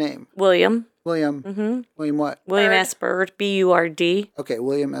was his name? William. William. Mm-hmm. William what? William Bird. S. Bird, B-U-R-D. Okay,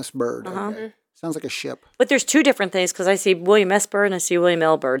 William S. Bird. Uh-huh. Okay. Sounds like a ship. But there's two different things because I see William S. Bird and I see William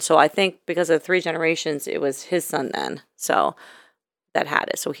L. Bird. So I think because of 3 generations, it was his son then. So that had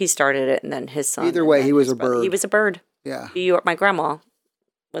it. So he started it and then his son. Either and way, then he was his a brother. bird. He was a bird. Yeah, My grandma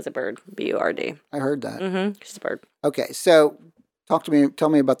was a bird. B-U-R-D. I heard that. Mm-hmm. She's a bird. Okay, so tell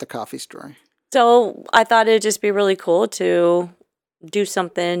me about the coffee story. So I thought it'd just be really cool to do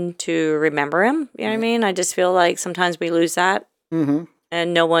something to remember him. You know what I mean? I just feel like sometimes we lose that Mm-hmm.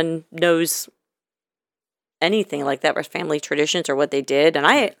 and no one knows anything like that or family traditions or what they did. And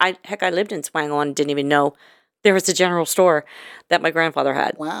I lived in Swangle and didn't even know there was a general store that my grandfather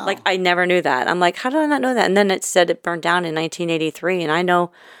had. Wow. Like I never knew that. I'm like, how did I not know that? And then it said it burned down in 1983. And I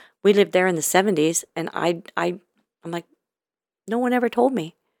know we lived there in the 70s. And I'm like, no one ever told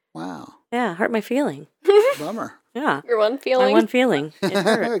me. Wow. Yeah, hurt my feeling. Bummer. Yeah. Your one My feeling. one feeling. It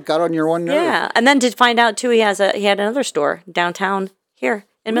hurt. Got on your one nerve. Yeah. And then to find out too, he had another store downtown here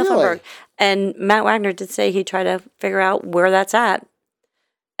in Really? Mifflinburg. And Matt Wagner did say he tried to figure out where that's at.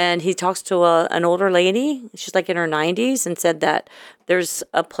 And he talks to an older lady. She's like in her 90s and said that there's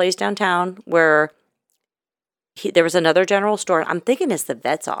a place downtown where there was another general store. I'm thinking it's the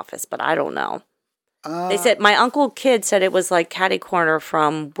vet's office, but I don't know. They said my uncle kid said it was like catty corner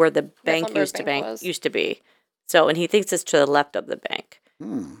from where the bank Mifflinburg used to be. So, and he thinks it's to the left of the bank.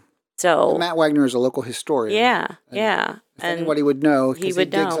 Hmm. So Matt Wagner is a local historian. yeah, And yeah. If anybody would know, because he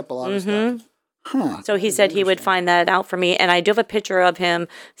digs know. up a lot of Mhm. stuff. Huh. So he said he would find that out for me, and I do have a picture of him.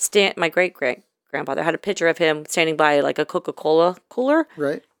 My great grandfather had a picture of him standing by like a Coca-Cola cooler,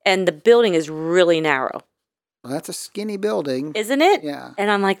 Right. and the building is really narrow, Well, that's a skinny building. isn't it? Yeah. And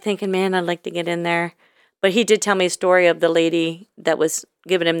I'm like thinking, man, I'd like to get in there. But he did tell me a story of the lady that was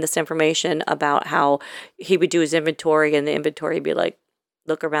giving him this information about how he would do his inventory, and the inventory would be like,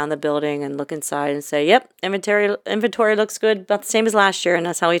 look around the building and look inside and say, yep, inventory looks good, about the same as last year. And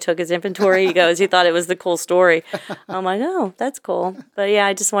that's how he took his inventory. He goes, he thought it was the cool story. I'm like, oh, that's cool. But yeah,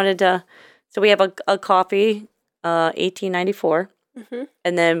 I just wanted to. So we have a coffee, 1894,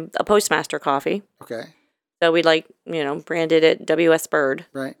 and then a Postmaster coffee. Okay. So we branded it W.S. Bird.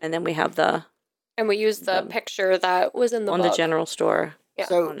 Right. And then we have And we used the picture that was in the on book. the general store. Yeah.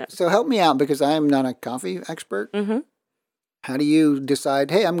 So help me out because I am not a coffee expert. Mm-hmm. How do you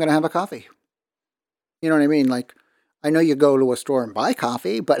decide, hey, I'm going to have a coffee? You know what I mean? Like, I know you go to a store and buy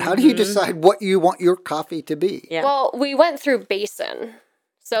coffee, but how do you decide what you want your coffee to be? Yeah. Well, we went through Basin.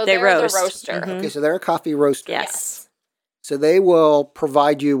 So They they're roast. the roaster. Mhm. Okay, so they're a coffee roaster. Yes. So they will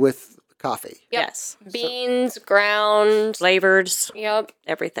provide you with coffee. Yep. Yes. Beans, ground. Flavors, Yep.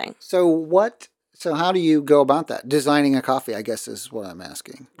 everything. So how do you go about that? Designing a coffee, I guess, is what I'm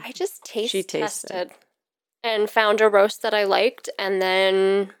asking. I just She tasted. tested and found a roast that I liked, and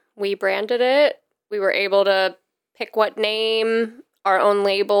then we branded it. We were able to pick what name, our own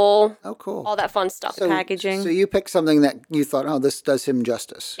label, Oh, cool. all that fun stuff. So, packaging. So you picked something that you thought, oh, this does him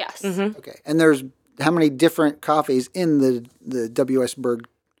justice. Yes. Mm-hmm. Okay. And there's how many different coffees in the W.S. Bird?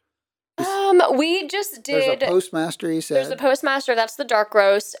 We just There's did. a Postmaster, you said? There's the Postmaster, that's the dark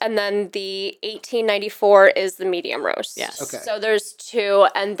roast, and then the 1894 is the medium roast. Yes. Okay. So there's 2,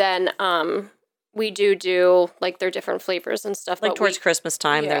 and then we do like their different flavors and stuff. Like but towards Christmas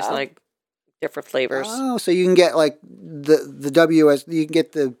time, there's Yeah. like different flavors. Oh, so you can get like the WS. You can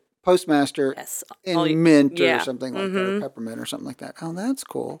get the Postmaster Yes. in mint or yeah. something like that, or peppermint or something like that. Oh, that's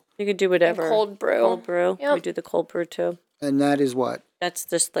cool. You could do and whatever. cold brew. Cold brew. Yep. We do the cold brew too. And that is what? That's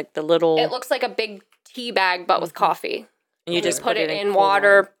just like the little. It looks like a big tea bag, but with coffee. and you just put it in cold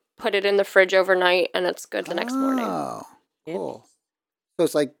water, put it in the fridge overnight, and it's good the next morning. Oh, Yep. cool. So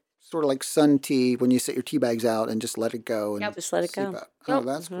it's like sort of like sun tea when you set your tea bags out and just let it go. And Yep. Just let it seep go. out. Oh, Yep.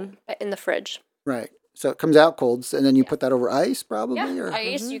 that's cool. But in the fridge. Right. So it comes out cold, and then you put that over ice, probably. Yeah, Or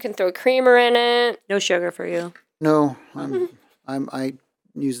ice. You can throw creamer in it. No sugar for you. no, I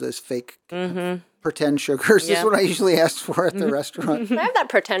use those fake Mm-hmm. pretend sugars. Yeah. Is what I usually ask for at the restaurant. Can I have that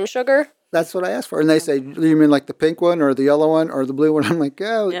pretend sugar? That's what I ask for, and they say, "Do you mean like the pink one, or the yellow one, or the blue one?" I'm like,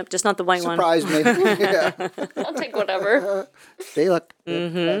 "Oh, Yep, just not the white one. surprise me." Yeah. I'll take whatever. See, look, we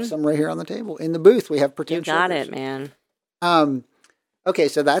have some right here on the table in the booth. We have You pretend. got sugars. it, man. Okay,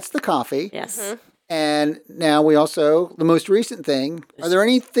 so that's the coffee. Yes. And now we also, the most recent thing, are there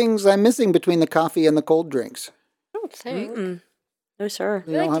any things I'm missing between the coffee and the cold drinks? I don't think. Mm-mm. No, sir.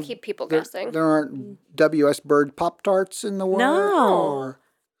 We like to keep people guessing. There aren't W.S. Bird Pop-Tarts in the world? No. Or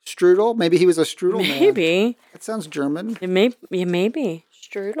strudel? Maybe he was a strudel man. Maybe. That sounds German. Maybe.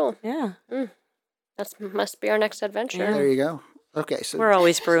 Strudel. Yeah. That must be our next adventure. There you go. Okay, so We're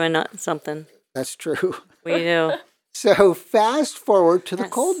always brewing something. that's true. We do. So fast forward to the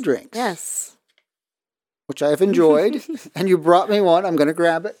Yes. cold drinks. Yes. Which I've enjoyed. And you brought me one. I'm going to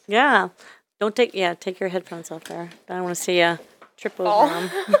grab it. Yeah. Don't take your headphones off there. I don't want to see you trip over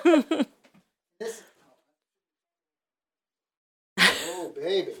Oh. them. Oh,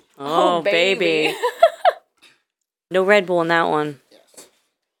 baby. Oh, baby. No Red Bull in that one.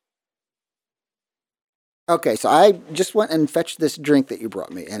 Okay, so I just went and fetched this drink that you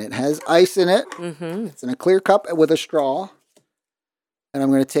brought me, and it has ice in it. Mm-hmm. It's in a clear cup with a straw, and I'm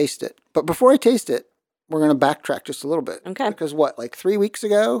going to taste it. But before I taste it, we're going to backtrack just a little bit. Okay. Because what, like 3 weeks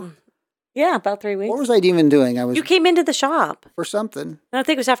ago? Yeah, about 3 weeks. What was I even doing? I was You came into the shop. for something. And I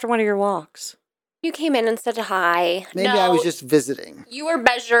think it was after one of your walks. You came in and said hi. Maybe No, I was just visiting. You were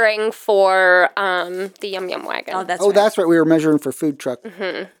measuring for the Yum Yum Wagon. Oh, that's Oh, right. that's right. We were measuring for food truck.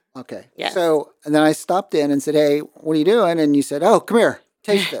 Mm-hmm. Okay. Yes. So, and then I stopped in and said, "Hey, what are you doing?" And you said, "Oh, come here,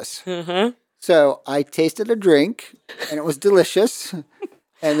 taste this." Mm-hmm. So I tasted a drink, and it was delicious.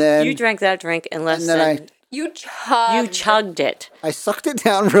 And then You drank that drink in less and then than... You chugged. You chugged it. I sucked it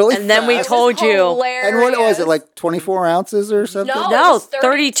down really And then we fast. told you. And what was it, like 24 ounces or something? No. No, it's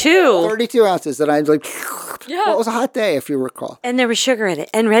 32. 32 ounces. And I was like, Yeah. well, it was a hot day, if you recall. And there was sugar in it.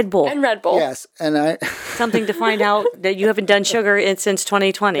 And Red Bull. And Red Bull. Yes. And I, Something to find out that you haven't done sugar since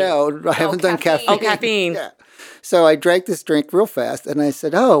 2020. no, I haven't done caffeine. caffeine. Oh, caffeine. Yeah. So I drank this drink real fast, and I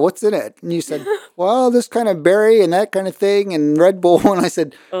said, "Oh, what's in it?" And you said, "Well, this kind of berry and that kind of thing, and Red Bull." And I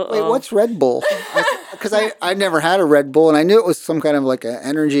said, "Wait, what's Red Bull?" Because I never had a Red Bull, and I knew it was some kind of like an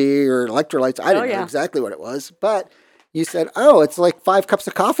energy or electrolytes. I didn't know yeah. exactly what it was, but you said, "Oh, it's like 5 cups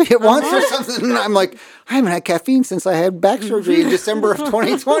of coffee at once or something." And I'm like, "I haven't had caffeine since I had back surgery in December of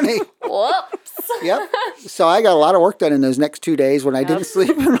 2020." Whoops. Yep. So I got a lot of work done in those next 2 days when I didn't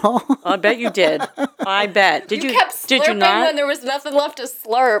sleep at all. I bet you did. I bet. Did you? kept slurping Did you not? when there was nothing left to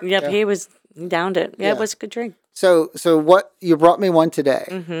slurp. Yep, he downed it. Yeah, Yeah. it was a good drink. So what you brought me one today?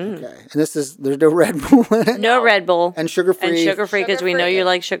 Mm-hmm. Okay, and there's no Red Bull in it, No Red Bull. and sugar free. And sugar-free because we know Sugar-free. you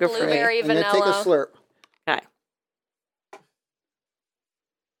like sugar-free. Blueberry, And then take a vanilla. slurp. Okay.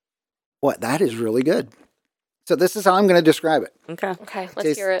 What? That is really good. So this is how I'm going to describe it. Okay. Okay, let's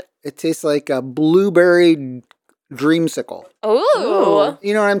Tastes- hear it. It tastes like a blueberry dreamsicle. Ooh.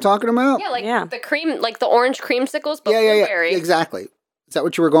 You know what I'm talking about? Yeah, like Yeah. the cream, like the orange creamsicles, but yeah, blueberry. exactly. Is that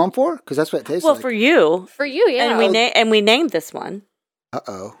what you were going for? Because that's what it tastes Well, like. for you, For you, yeah. and we named this one.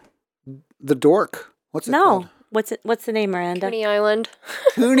 Uh-oh. The dork. What's it No, called? what's the name, Miranda? Coney Island.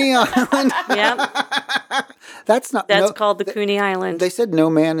 Cooney Island. Yeah, That's not. that's no, called the Coney Island. They said no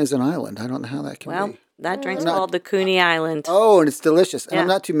man is an island. I don't know how that can Well, be. that drink's not- called the Coney Island. Oh, and it's delicious. And I'm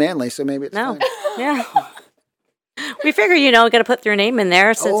Yeah. not too manly, so maybe it's No. fine. Yeah. We figure, got to put your name in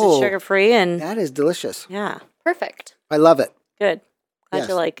there since Oh. it's sugar-free and That is delicious. yeah, Perfect. I love it. good. Glad Yes,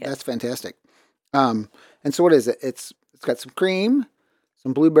 you like it. That's fantastic. And so what is it? It's got some cream,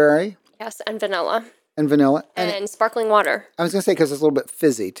 some blueberry, Yes, and vanilla. and vanilla. And sparkling water. I was going to say because it's a little bit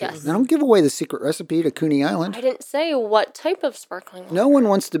fizzy, too. Yes. Now, don't give away the secret recipe to Cooney Island. I didn't say what type of sparkling water. No one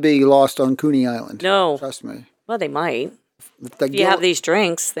wants to be lost on Cooney Island. No. Trust me. Well, they might. The If you have these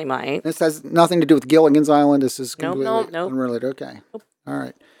drinks, they might. This has nothing to do with Gilligan's Island. This is Nope. completely Nope. unrelated. Okay. All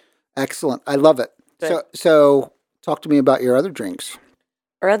right. Excellent. I love it. Good. So talk to me about your other drinks.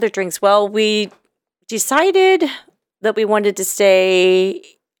 Or other drinks. Well, we decided that we wanted to stay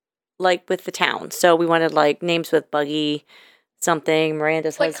like with the town. So we wanted like names with Buggy something,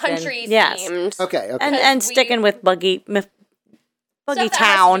 Miranda's Like husband. country Yes. themed. Okay. And sticking with Buggy Stuff that has to do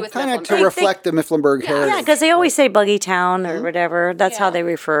Town. with Kind of to Mifflinburg. reflect the Mifflinburg heritage. Yeah, because they always say Buggy Town or whatever. That's how Yeah. they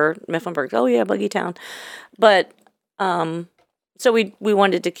refer Mifflinburg. Oh yeah, Buggy Town. But so we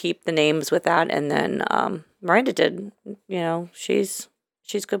wanted to keep the names with that, and then Miranda did. You know, she's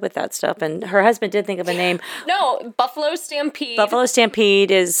good with that stuff, and her husband did think of a name. No, Buffalo Stampede. Buffalo Stampede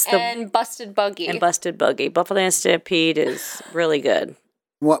is the and Busted Buggy. and Busted Buggy. Buffalo Stampede is really good.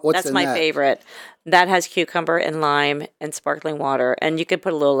 What's That's in my that? favorite. That has cucumber and lime and sparkling water, and you could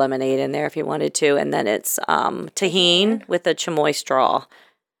put a little lemonade in there if you wanted to. And then it's tahine with a chamoy straw.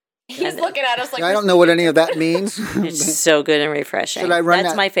 He's looking at us like I don't know what any of that means. It's so good and refreshing. Should I run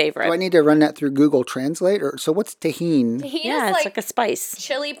That's that? my favorite. Do I need to run that through Google Translate? Or so what's tahine? He yeah, is it's like a spice.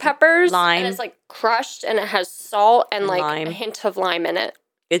 chili peppers, Lime. and it's like crushed, and it has salt and like lime. a hint of lime in it.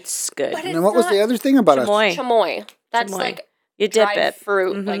 It's good. But And then what was the other thing about us? Chamoy. Chamoy. That's Chamoy. like You dip dried it.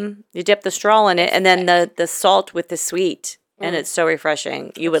 fruit. Like You dip the straw in it, and then the salt with the sweet, and it's so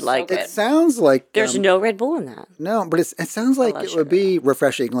refreshing. You would so like good. it. It sounds like There's no Red Bull in that. no, but it sounds like love it would be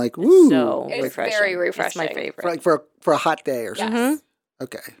refreshing. Like So It's refreshing. very It's my refreshing. favorite. like for a hot day or something. yes.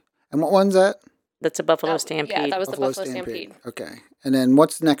 Okay. And what one's that? That's a Buffalo That- Stampede. Yeah, that was the Buffalo Stampede. Okay. And then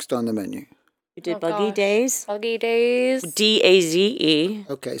what's next on the menu? We did Oh, Buggy gosh. Days. Buggy Days. DAZE.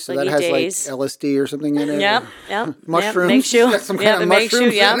 Okay, so Buggy that has Days. like LSD or something in it. Yep, or- yep. Mushrooms? Yep, makes you, Got some yep, kind of it makes you,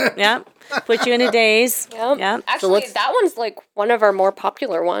 mushrooms in yep, it? yep. Put you in a daze. Yep. Yep. Actually, what's- that one's like one of our more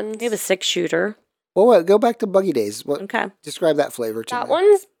popular ones. We have a 6-shooter. Well, what? Go back to Buggy Days. What? Okay. Describe that flavor to That me.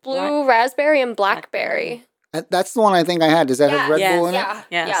 one's blue raspberry and blackberry. That's the one I think I had. Does that have Red Yes. Bull in it? Yeah,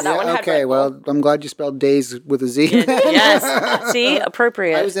 Yes. yeah, that one had Okay, Red Bull. well, I'm glad you spelled days with a Z. Yes. See?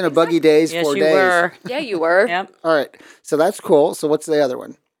 Appropriate. I was in a Buggy Days yes, for you days. were. Yeah, you were. Yep. All right, so that's cool. So what's the other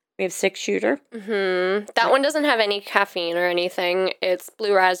one? We have 6-shooter. That one doesn't have any caffeine or anything. It's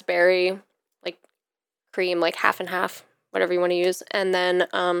blue raspberry, like cream, like half and half, whatever you want to use, and then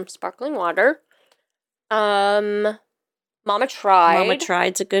sparkling water. Mama Tried. Mama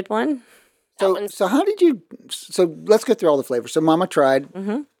Tried's a good one. So how did you? So let's go through all the flavors. So Mama Tried.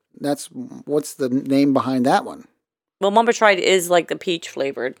 Mm-hmm. That's what's the name behind that one? Well, Mama Tried is like the peach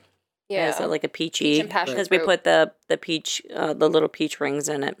flavored. Yeah. It's like a peachy. Peach and passion Because we fruit. put the peach, the little peach rings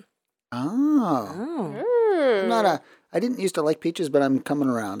in it. Oh, Oh. I'm not a. I didn't used to like peaches, but I'm coming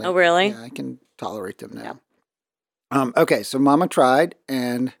around. Oh, really? Yeah, I can tolerate them now. Okay, so Mama Tried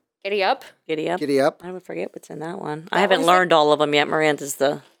and Giddy Up. Giddy up. Giddy Up. I would forget what's in that one. That I haven't one's the- learned all of them yet. Miranda's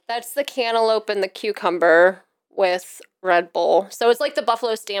the. That's the cantaloupe and the cucumber with Red Bull. So it's like the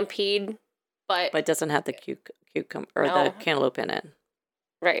Buffalo Stampede, but But it doesn't have the cucumber or No. the cantaloupe in it.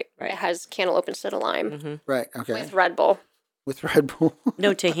 right. Right. It has cantaloupe instead of lime Mm-hmm. Right. Okay. with Red Bull. With Red Bull.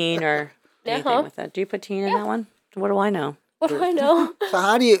 No tahine or anything Uh-huh. with that. Do you put tahine in that one? What do I know? What do I know? So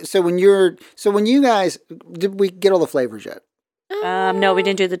how do you? So when you guys did we get all the flavors yet? No, we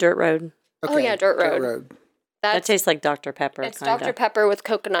didn't do the dirt road. Oh, yeah, Dirt Road. That That's tastes like Dr. Pepper. it's kinda. Dr. Pepper with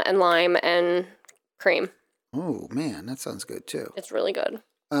coconut and lime and cream. Oh man, that sounds good too. It's really good.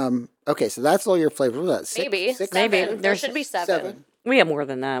 Okay, so that's all your flavors. What was that? Six, Maybe six? Maybe. seven. There There's should be seven. We have more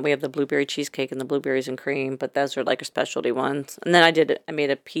than that. We have the blueberry cheesecake and the blueberries and cream, but those are like our specialty ones. And then I made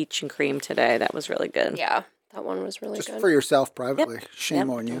a peach and cream today. That was really good. Yeah, that one was really Just good. for yourself privately. Shame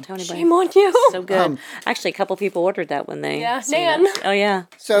Yep, on you. don't tell anybody. Shame on you. So good. Actually, a couple people ordered that when they. Yeah, seen Nan. it. Oh yeah.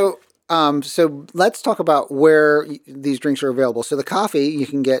 So let's talk about where these drinks are available. So the coffee you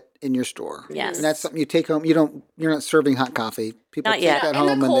can get in your store. Yes. And that's something you take home. You're not serving hot coffee. People Not take yet. that In home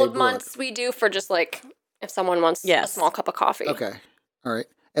the and they cold brew months, we do for just like if someone wants Yes. a small cup of coffee. it. Okay. All right.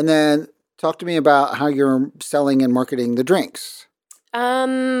 And then talk to me about how you're selling and marketing the drinks.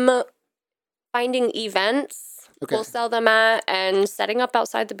 Finding events Okay. we'll sell them at and setting up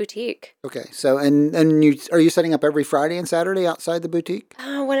outside the boutique. Okay. So and are you setting up every Friday and Saturday outside the boutique?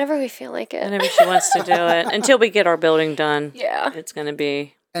 Whenever we feel like it. Whenever she wants to do it, until we get our building done. Yeah. It's going to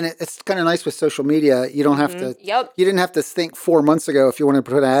be. And it's kind of nice with social media. You don't have to. Yep. You didn't have to think 4 months ago if you wanted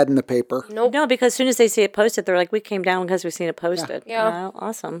to put an ad in the paper. Nope. No, because as soon as they see it posted, they're like, "We came down because we've seen it posted." Yeah.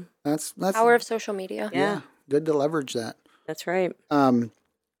 Awesome. That's Power of social media. Yeah. good to leverage that. That's right.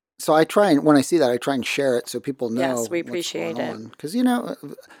 So I try and when I see that, I try and share it so people know. Yes, we appreciate it. Because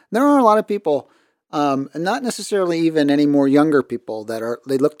there are a lot of people, and not necessarily even any more younger people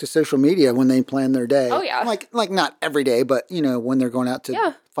they look to social media when they plan their day. Oh, yeah. like not every day, but when they're going out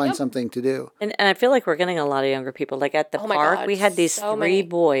to find Yep. something to do. And I feel like we're getting a lot of younger people. Like at the Oh my park, God, we had these so three many.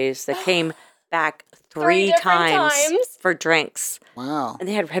 boys that came back three different times for drinks. Wow. And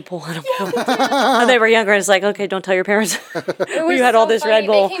they had Red Bull in them. When they were younger, it's like, okay, don't tell your parents. It was You had all this funny. Red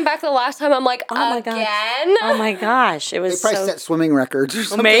Bull. They came back the last time. I'm like, my God. again? Oh my gosh. It They was probably so... set swimming records or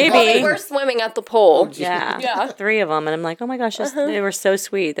something. maybe. Well, they were swimming at the pool. Yeah. Yeah. 3 of them. And I'm like, oh my gosh, they were so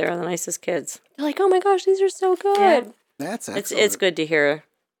sweet. They were the nicest kids. They're like, oh my gosh, these are so good. Yeah. That's excellent. It's good to hear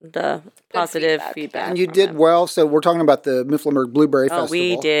the positive feedback. And you from did them. well. So we're talking about the Mifflinburg Blueberry Oh, Festival.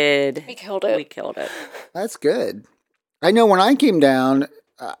 we did. We killed it. We killed it. That's good. I know when I came down,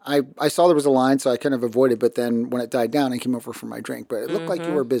 I saw there was a line, so I kind of avoided. But then when it died down, I came over for my drink. But it looked like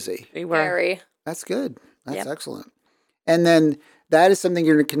you were busy. We were. Very. That's good. That's Yep. excellent. And then that is something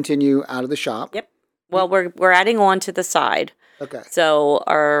you're going to continue out of the shop. Yep. Well, we're adding on to the side. Okay. So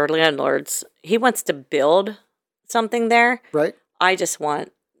our landlords, he wants to build something there. Right. I just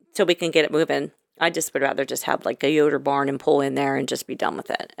want, so we can get it moving. I just would rather just have like a Yoder barn and pull in there and just be done with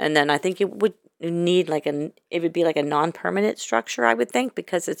it. And then I think it would need it would be like a non-permanent structure, I would think,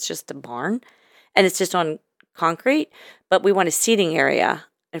 because it's just a barn and it's just on concrete, but we want a seating area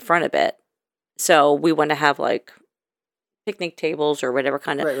in front of it. So we want to have like picnic tables or whatever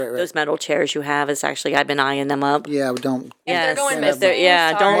kind of Right. those metal chairs you have. Is actually, I've been eyeing them up. Yeah, don't. they're going if missing,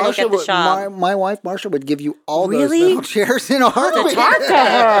 yeah, don't sorry. look at the shop. My wife Marsha would give you all Really? those metal chairs in a heartbeat. Talk to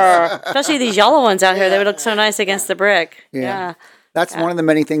her, especially these yellow ones out here. They would look so nice against the brick. Yeah, That's one of the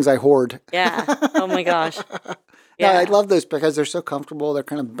many things I hoard. yeah. Oh my gosh. Yeah, Yeah, I love those because they're so comfortable. They're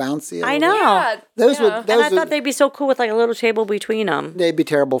kind of bouncy. I know. Yeah. Those yeah. would. And I Those thought they'd be so cool with like a little table between them. they'd be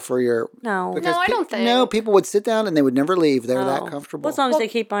terrible for your. No, Because No, I don't think. No, people would sit down and they would never leave. They're that Oh. comfortable. Well, as long as they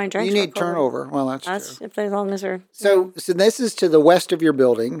keep buying drinks. you for a need couple- turnover. Well, that's true. as long as they're So this is to the west of your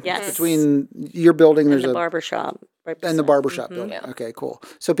building. Yes. Between your building, in there's the a barber shop. Right and the beside. barbershop building. Okay, cool.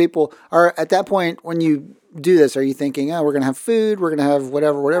 So people are at that point when you do this, are you thinking, oh, we're gonna have food, we're gonna have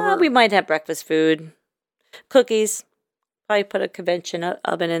whatever. We might have breakfast food, cookies. Probably put a convention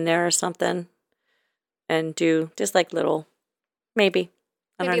oven in there or something, and do just like little, maybe.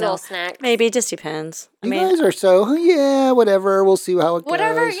 I Maybe don't know. little snacks. Maybe it just depends. I You mean, guys are so yeah, whatever. We'll see how it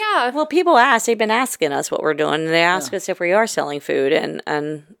Whatever, goes. yeah. well, people ask. They've been asking us what we're doing, and they ask us if we are selling food, and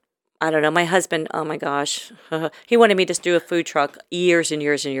I don't know. My husband, oh my gosh, he wanted me to do a food truck years and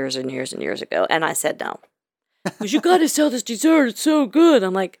years and years and years and years ago, and I said no. Because you got to sell this dessert. It's so good.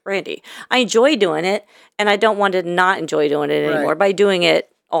 I'm like, Randy, I enjoy doing it, and I don't want to not enjoy doing it anymore Right. by doing it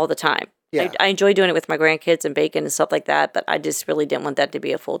all the time. Yeah. I enjoy doing it with my grandkids and baking and stuff like that, but I just really didn't want that to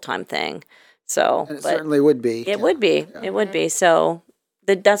be a full-time thing. So, And it but certainly would be. it would be. It would be. So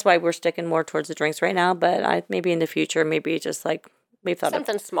that's why we're sticking more towards the drinks right now, but maybe in the future, maybe just like we've thought of,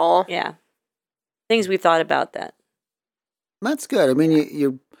 Something small. yeah, things we've thought about that. That's good. I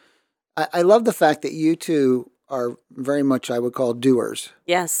mean, I love the fact that you two are very much, I would call, doers.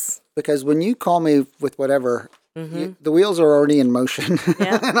 Yes. Because when you call me with whatever, Mm-hmm. the wheels are already in motion.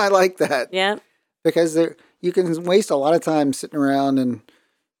 Yeah. And I like that. Yeah. Because you can waste a lot of time sitting around and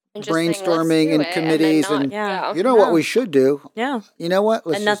And just saying, "Let's brainstorming do in it," and then committees not- and Yeah. you know what we should do. Yeah. You know what?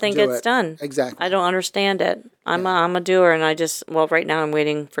 Let's And just nothing do gets it. done. Exactly. I don't understand it. I'm a doer, and right now I'm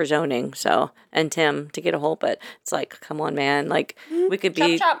waiting for zoning, and Tim to get a hold. But it's like, come on, man! Like we could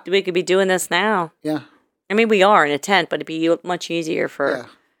be Chop, chop. we could be doing this now. Yeah. I mean, we are in a tent, but it'd be much easier for, Yeah.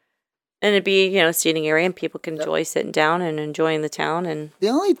 and it'd be seating area, and people can enjoy sitting down and enjoying the town. And The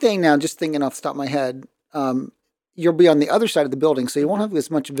only thing now, just thinking off the top of my head, you'll be on the other side of the building, so you won't have as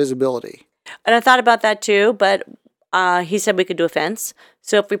much visibility. I thought about that too, but he said we could do a fence.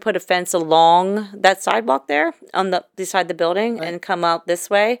 So if we put a fence along that sidewalk there on the beside the building and come out this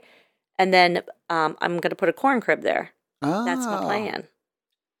way, and then I'm going to put a corn crib there. That's my Oh. plan.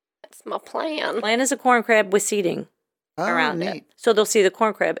 That's my plan. Plan is a corn crib with seating around neat. it. So they'll see the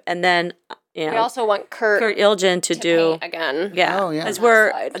corn crib, and then We also want Kurt Kurt Ilgen to do. paint again. Yeah. Oh, yeah. As On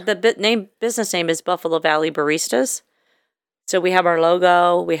we're that side. the business name is Buffalo Valley Baristas. So we have our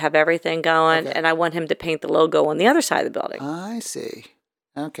logo, we have everything going, Okay. and I want him to paint the logo on the other side of the building. I see.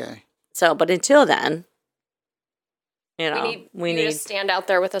 Okay. So, but until then, We we need need to stand out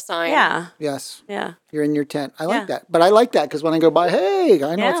there with a sign. yeah, Yes. yeah, You're in your tent. I like Yeah. that. But I like that because when I go by, hey,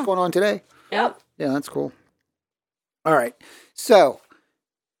 I know Yeah. what's going on today. yep. Yeah, that's cool. All right. So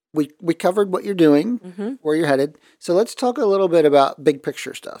we covered what you're doing, Mm-hmm. where you're headed. So let's talk a little bit about big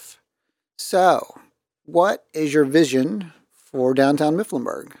picture stuff. So, what is your vision for downtown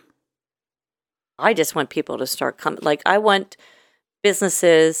Mifflinburg? I just want people to start coming. Like, I want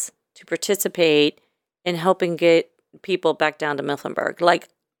businesses to participate in helping get people back down to Mifflinburg. Like,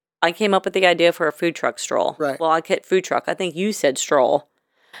 I came up with the idea for a food truck stroll. Right. Well, I get food truck. I think you said stroll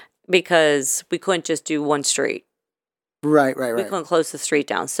because we couldn't just do one street. Right. We couldn't close the street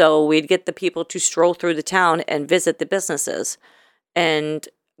down. So we'd get the people to stroll through the town and visit the businesses. And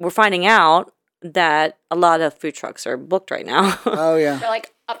we're finding out that a lot of food trucks are booked right now. Oh yeah. For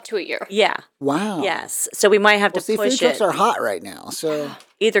like up to a year. Yeah. Wow. Yes. So we might have Well, to see, food push trucks it. are hot right now, so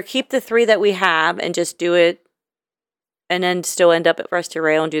Either keep the 3 that we have and just do it, and then still end up at Rusty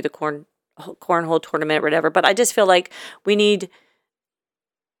Rail and do the cornhole tournament or whatever. But I just feel like we need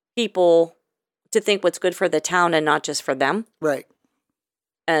people to think what's good for the town and not just for them. right.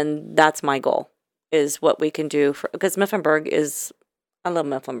 And that's my goal, is what we can do for, because Mifflinburg is, I love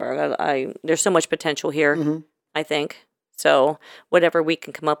Mifflinburg. I there's so much potential here, Mhm. I think. So whatever we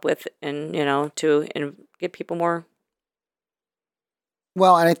can come up with, and to give people more.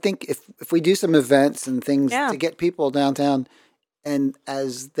 Well, and I think if we do some events and things Yeah. to get people downtown, and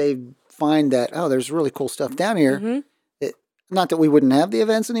as they find that, oh, there's really cool stuff down here, Mm-hmm. not that we wouldn't have the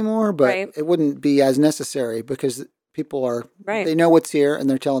events anymore, but Right. it wouldn't be as necessary because people are, Right. they know what's here and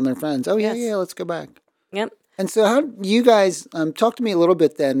they're telling their friends, oh, yeah, Yes. yeah, let's go back. Yep. And so how you guys, talk to me a little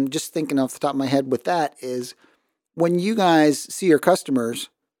bit then, just thinking off the top of my head with that is, when you guys see your customers,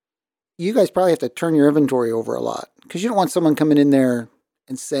 you guys probably have to turn your inventory over a lot because you don't want someone coming in there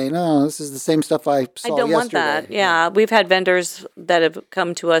and saying, "Oh, this is the same stuff I saw I don't want yesterday." that. Yeah. We've had vendors that have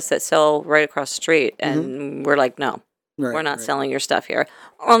come to us that sell right across the street, and we're like, no, Right, we're not right. selling your stuff here.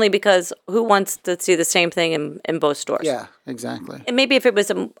 Only because who wants to see the same thing in both stores? Yeah, exactly. And maybe if it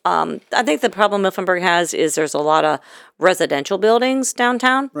was, I think the problem Mifflinburg has is there's a lot of residential buildings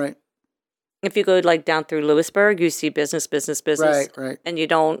downtown. Right, If you go like down through Lewisburg, you see business, right. and you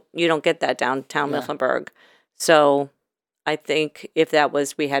don't get that downtown Yeah. Mifflinburg. So I think if that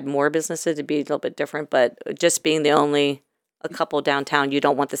was, we had more businesses, it'd be a little bit different. But just being the only a couple downtown, you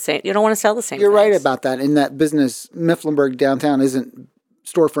don't want the same. You don't want to sell the same. You're right things. about that. In that business, Mifflinburg downtown isn't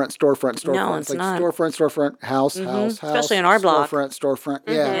storefront. No, It's it's not. Mm-hmm. storefront, house, Especially in our block. storefront.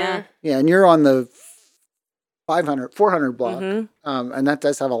 Yeah. Yeah. Yeah, and you're on the 400 block, Mm-hmm. and that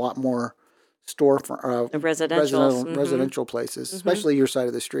does have a lot more storefront, The residentials. Mhm. residential places, especially your side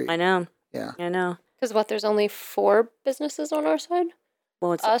of the street. I know. Yeah. I know. Because there's only 4 businesses on our side?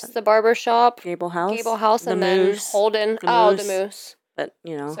 Well, it's Us, the barber shop, Gable House. and the then Moose, Holden. the Oh, Moose. the Moose. But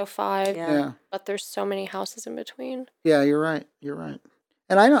So 5. Yeah. Yeah. But there's so many houses in between. Yeah, you're right. You're right.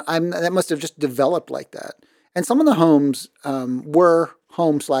 And I know that must have just developed like that. And some of the homes were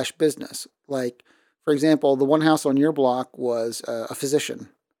home/business. Like, for example, the one house on your block was a physician.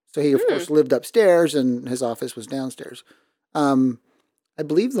 So he, of course, lived upstairs and his office was downstairs. I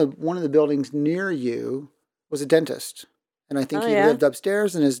believe one of the buildings near you was a dentist. And I think Oh, he yeah? lived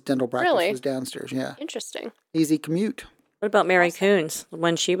upstairs and his dental practice Really? was downstairs. Yeah. Interesting. Easy commute. What about Mary Coons?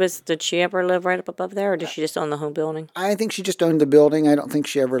 When did she ever live right up above there, or did she just own the whole building? I think she just owned the building. I don't think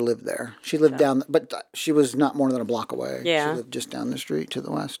she ever lived there. She lived down, but she was not more than a block away. Yeah. She lived just down the street to the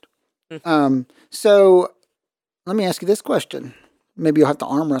west. Mm. So let me ask you this question. Maybe you'll have to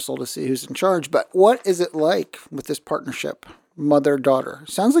arm wrestle to see who's in charge, but what is it like with this partnership, mother-daughter?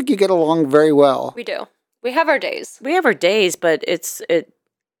 Sounds like you get along very well. We do. We have our days. We have our days, but it's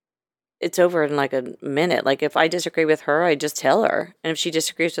over in like a minute. Like if I disagree with her, I just tell her, and if she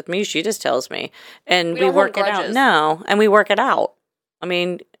disagrees with me, she just tells me, and We we don't work hold it out. grudges. No, and we work it out. I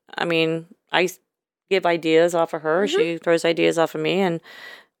mean, I give ideas off of her. She throws ideas off of me, and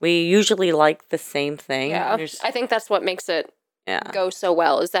we usually like the same thing. Yeah. There's- I think that's what makes it yeah. go so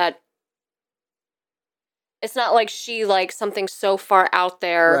well, is that it's not like she likes something so far out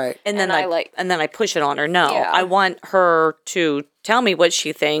there. Right. And then I like. and then I push it on her. No, Yeah. I want her to tell me what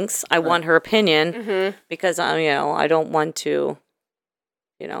she thinks. I want her opinion Mm-hmm. because I don't want to,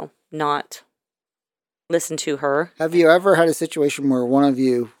 not listen to her. Have you ever had a situation where one of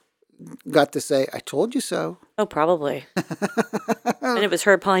you got to say, "I told you so"? Oh, probably. And it was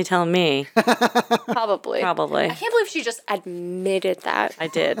her probably telling me. Probably. Probably. I can't believe she just admitted that. I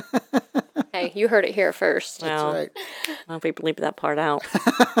did. Hey, you heard it here first. Well, Right. I don't know if we bleep that part out.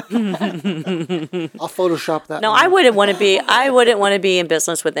 I'll Photoshop that. No, one. I wouldn't want to be in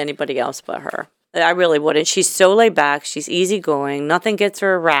business with anybody else but her. I really wouldn't. She's so laid back. She's easygoing. Nothing gets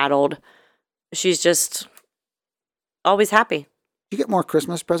her rattled. She's just always happy. You get more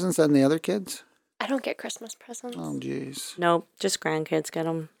Christmas presents than the other kids? I don't get Christmas presents. Oh, jeez. Nope, just grandkids get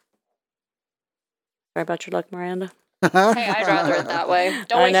them. Sorry about your luck, Miranda. Hey, I'd rather it that way.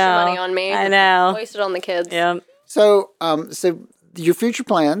 Don't I waste your know. money on me. I know. Waste it on the kids. Yeah. So your future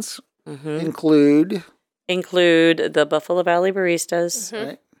plans include, Include the Buffalo Valley Baristas Mhm.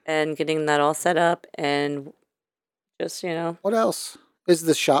 right? and getting that all set up and just, What else? Is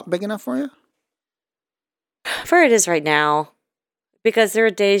the shop big enough for you? for it is right now. Because there are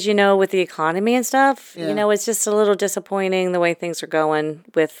days, with the economy and stuff, Yeah. it's just a little disappointing the way things are going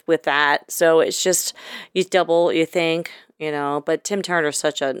with that. So it's just, you double, you think, but Tim Turner's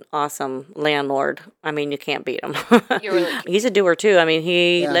such an awesome landlord. I mean, you can't beat him. You really He's a doer too. I mean,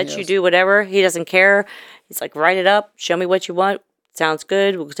 he Yeah, lets he you is. do whatever. He doesn't care. He's like, write it up. Show me what you want. Sounds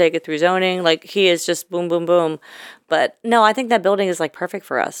good. We'll take it through zoning. Like, he is just boom, boom, boom. But no, I think that building is like perfect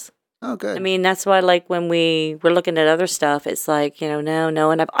for us. Oh, good. I mean, that's why, like, when we were looking at other stuff, it's like, no.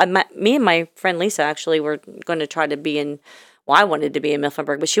 And me and my friend Lisa actually were going to try to be in, well, I wanted to be in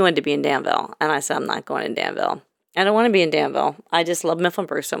Mifflinburg, but she wanted to be in Danville. And I said, I'm not going in Danville. I don't want to be in Danville. I just love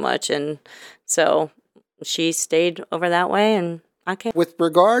Mifflinburg so much. And so she stayed over that way, and I can't. With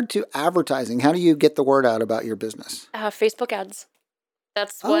regard to advertising, how do you get the word out about your business? Facebook ads.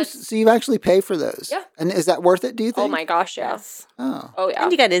 That's Oh, what. so you actually pay for those? Yeah. And is that worth it, do you think? Oh my gosh, yeah. Yes. Oh. Oh yeah.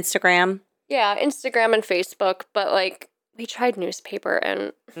 And you got Instagram. Yeah, Instagram and Facebook, but like we tried newspaper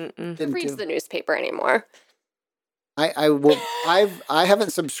and Mm-mm. who reads the newspaper anymore? I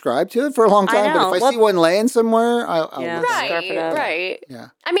haven't subscribed to it for a long I time, but know. if I see one laying somewhere, I'll Yeah. look at it. Scarf it Right, up. right. Yeah.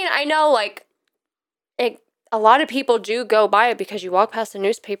 I mean, I know like a lot of people do go by it because you walk past a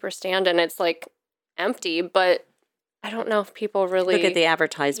newspaper stand and it's like empty, but I don't know if people really Look at the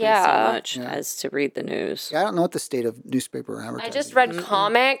advertisements Yeah. so much Yeah. as to read the news. Yeah, I don't know what the state of newspaper advertising I just read is.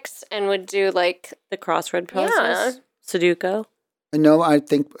 comics and would do like The crossword Yeah. puzzles. Sudoku. I know, I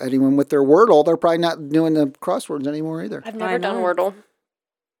think anyone with their Wordle, they're probably not doing the crosswords anymore either. I've I never done know. Wordle.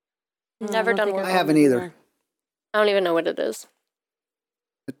 No, Never don't done think Wordle. I haven't either. I don't even know what it is.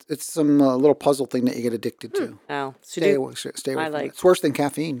 It's some little puzzle thing that you get addicted to. Oh, Stay Sudoku. away, stay away I from it. like- It's worse than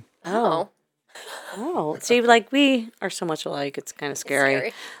caffeine. Oh. Oh. See, like, we are so much alike. It's kind of It's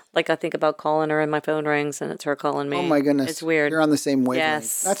scary. Like, I think about calling her and my phone rings and it's her calling me. Oh my goodness. It's weird. You're on the same wavelength.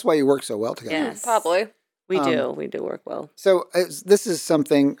 Yes. That's why you work so well together. Yes. Probably. We do. We do work well. So this is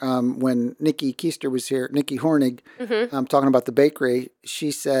something when Nikki Keister was here, Nikki Hornig, Mm-hmm. talking about the bakery,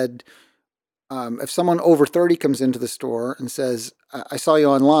 she said, if someone over 30 comes into the store and says, I saw you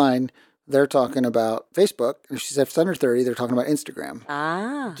online, they're talking about Facebook. And she said, if it's under 30, they're talking about Instagram.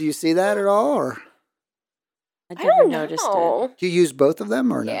 Ah. Do you see that at all? Or I I never don't noticed know. do you use both of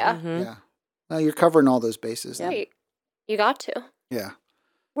them or no? Yeah. it. Mhm. Yeah. Well, you're covering all those bases. then. Right. You got to. Yeah.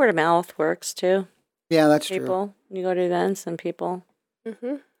 Word of mouth works too. Yeah, that's true. People. You go to events and people.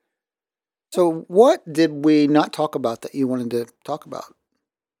 Mm-hmm. So what did we not talk about that you wanted to talk about?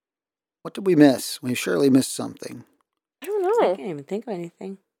 What did we miss? We surely missed something. I don't I know. can't even think of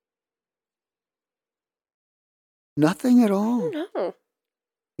anything. Nothing at I all. don't know.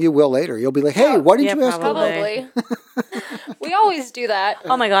 You will later. You'll be like, hey, Yeah. why didn't Yeah, you ask me probably. Probably. We always do that.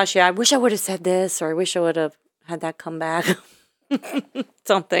 Oh my gosh, yeah. I wish I would have said this, or I wish I would have had that come back.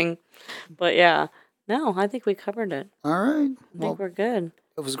 Something. But yeah. No, I think we covered it. All right. I Well, think we're good.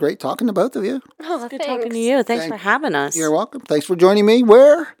 it was great talking to both of you. Oh, Good talking to you. Thanks for having us. You're welcome. Thanks for joining me.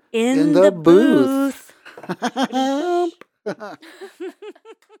 Where? In in the the booth. booth.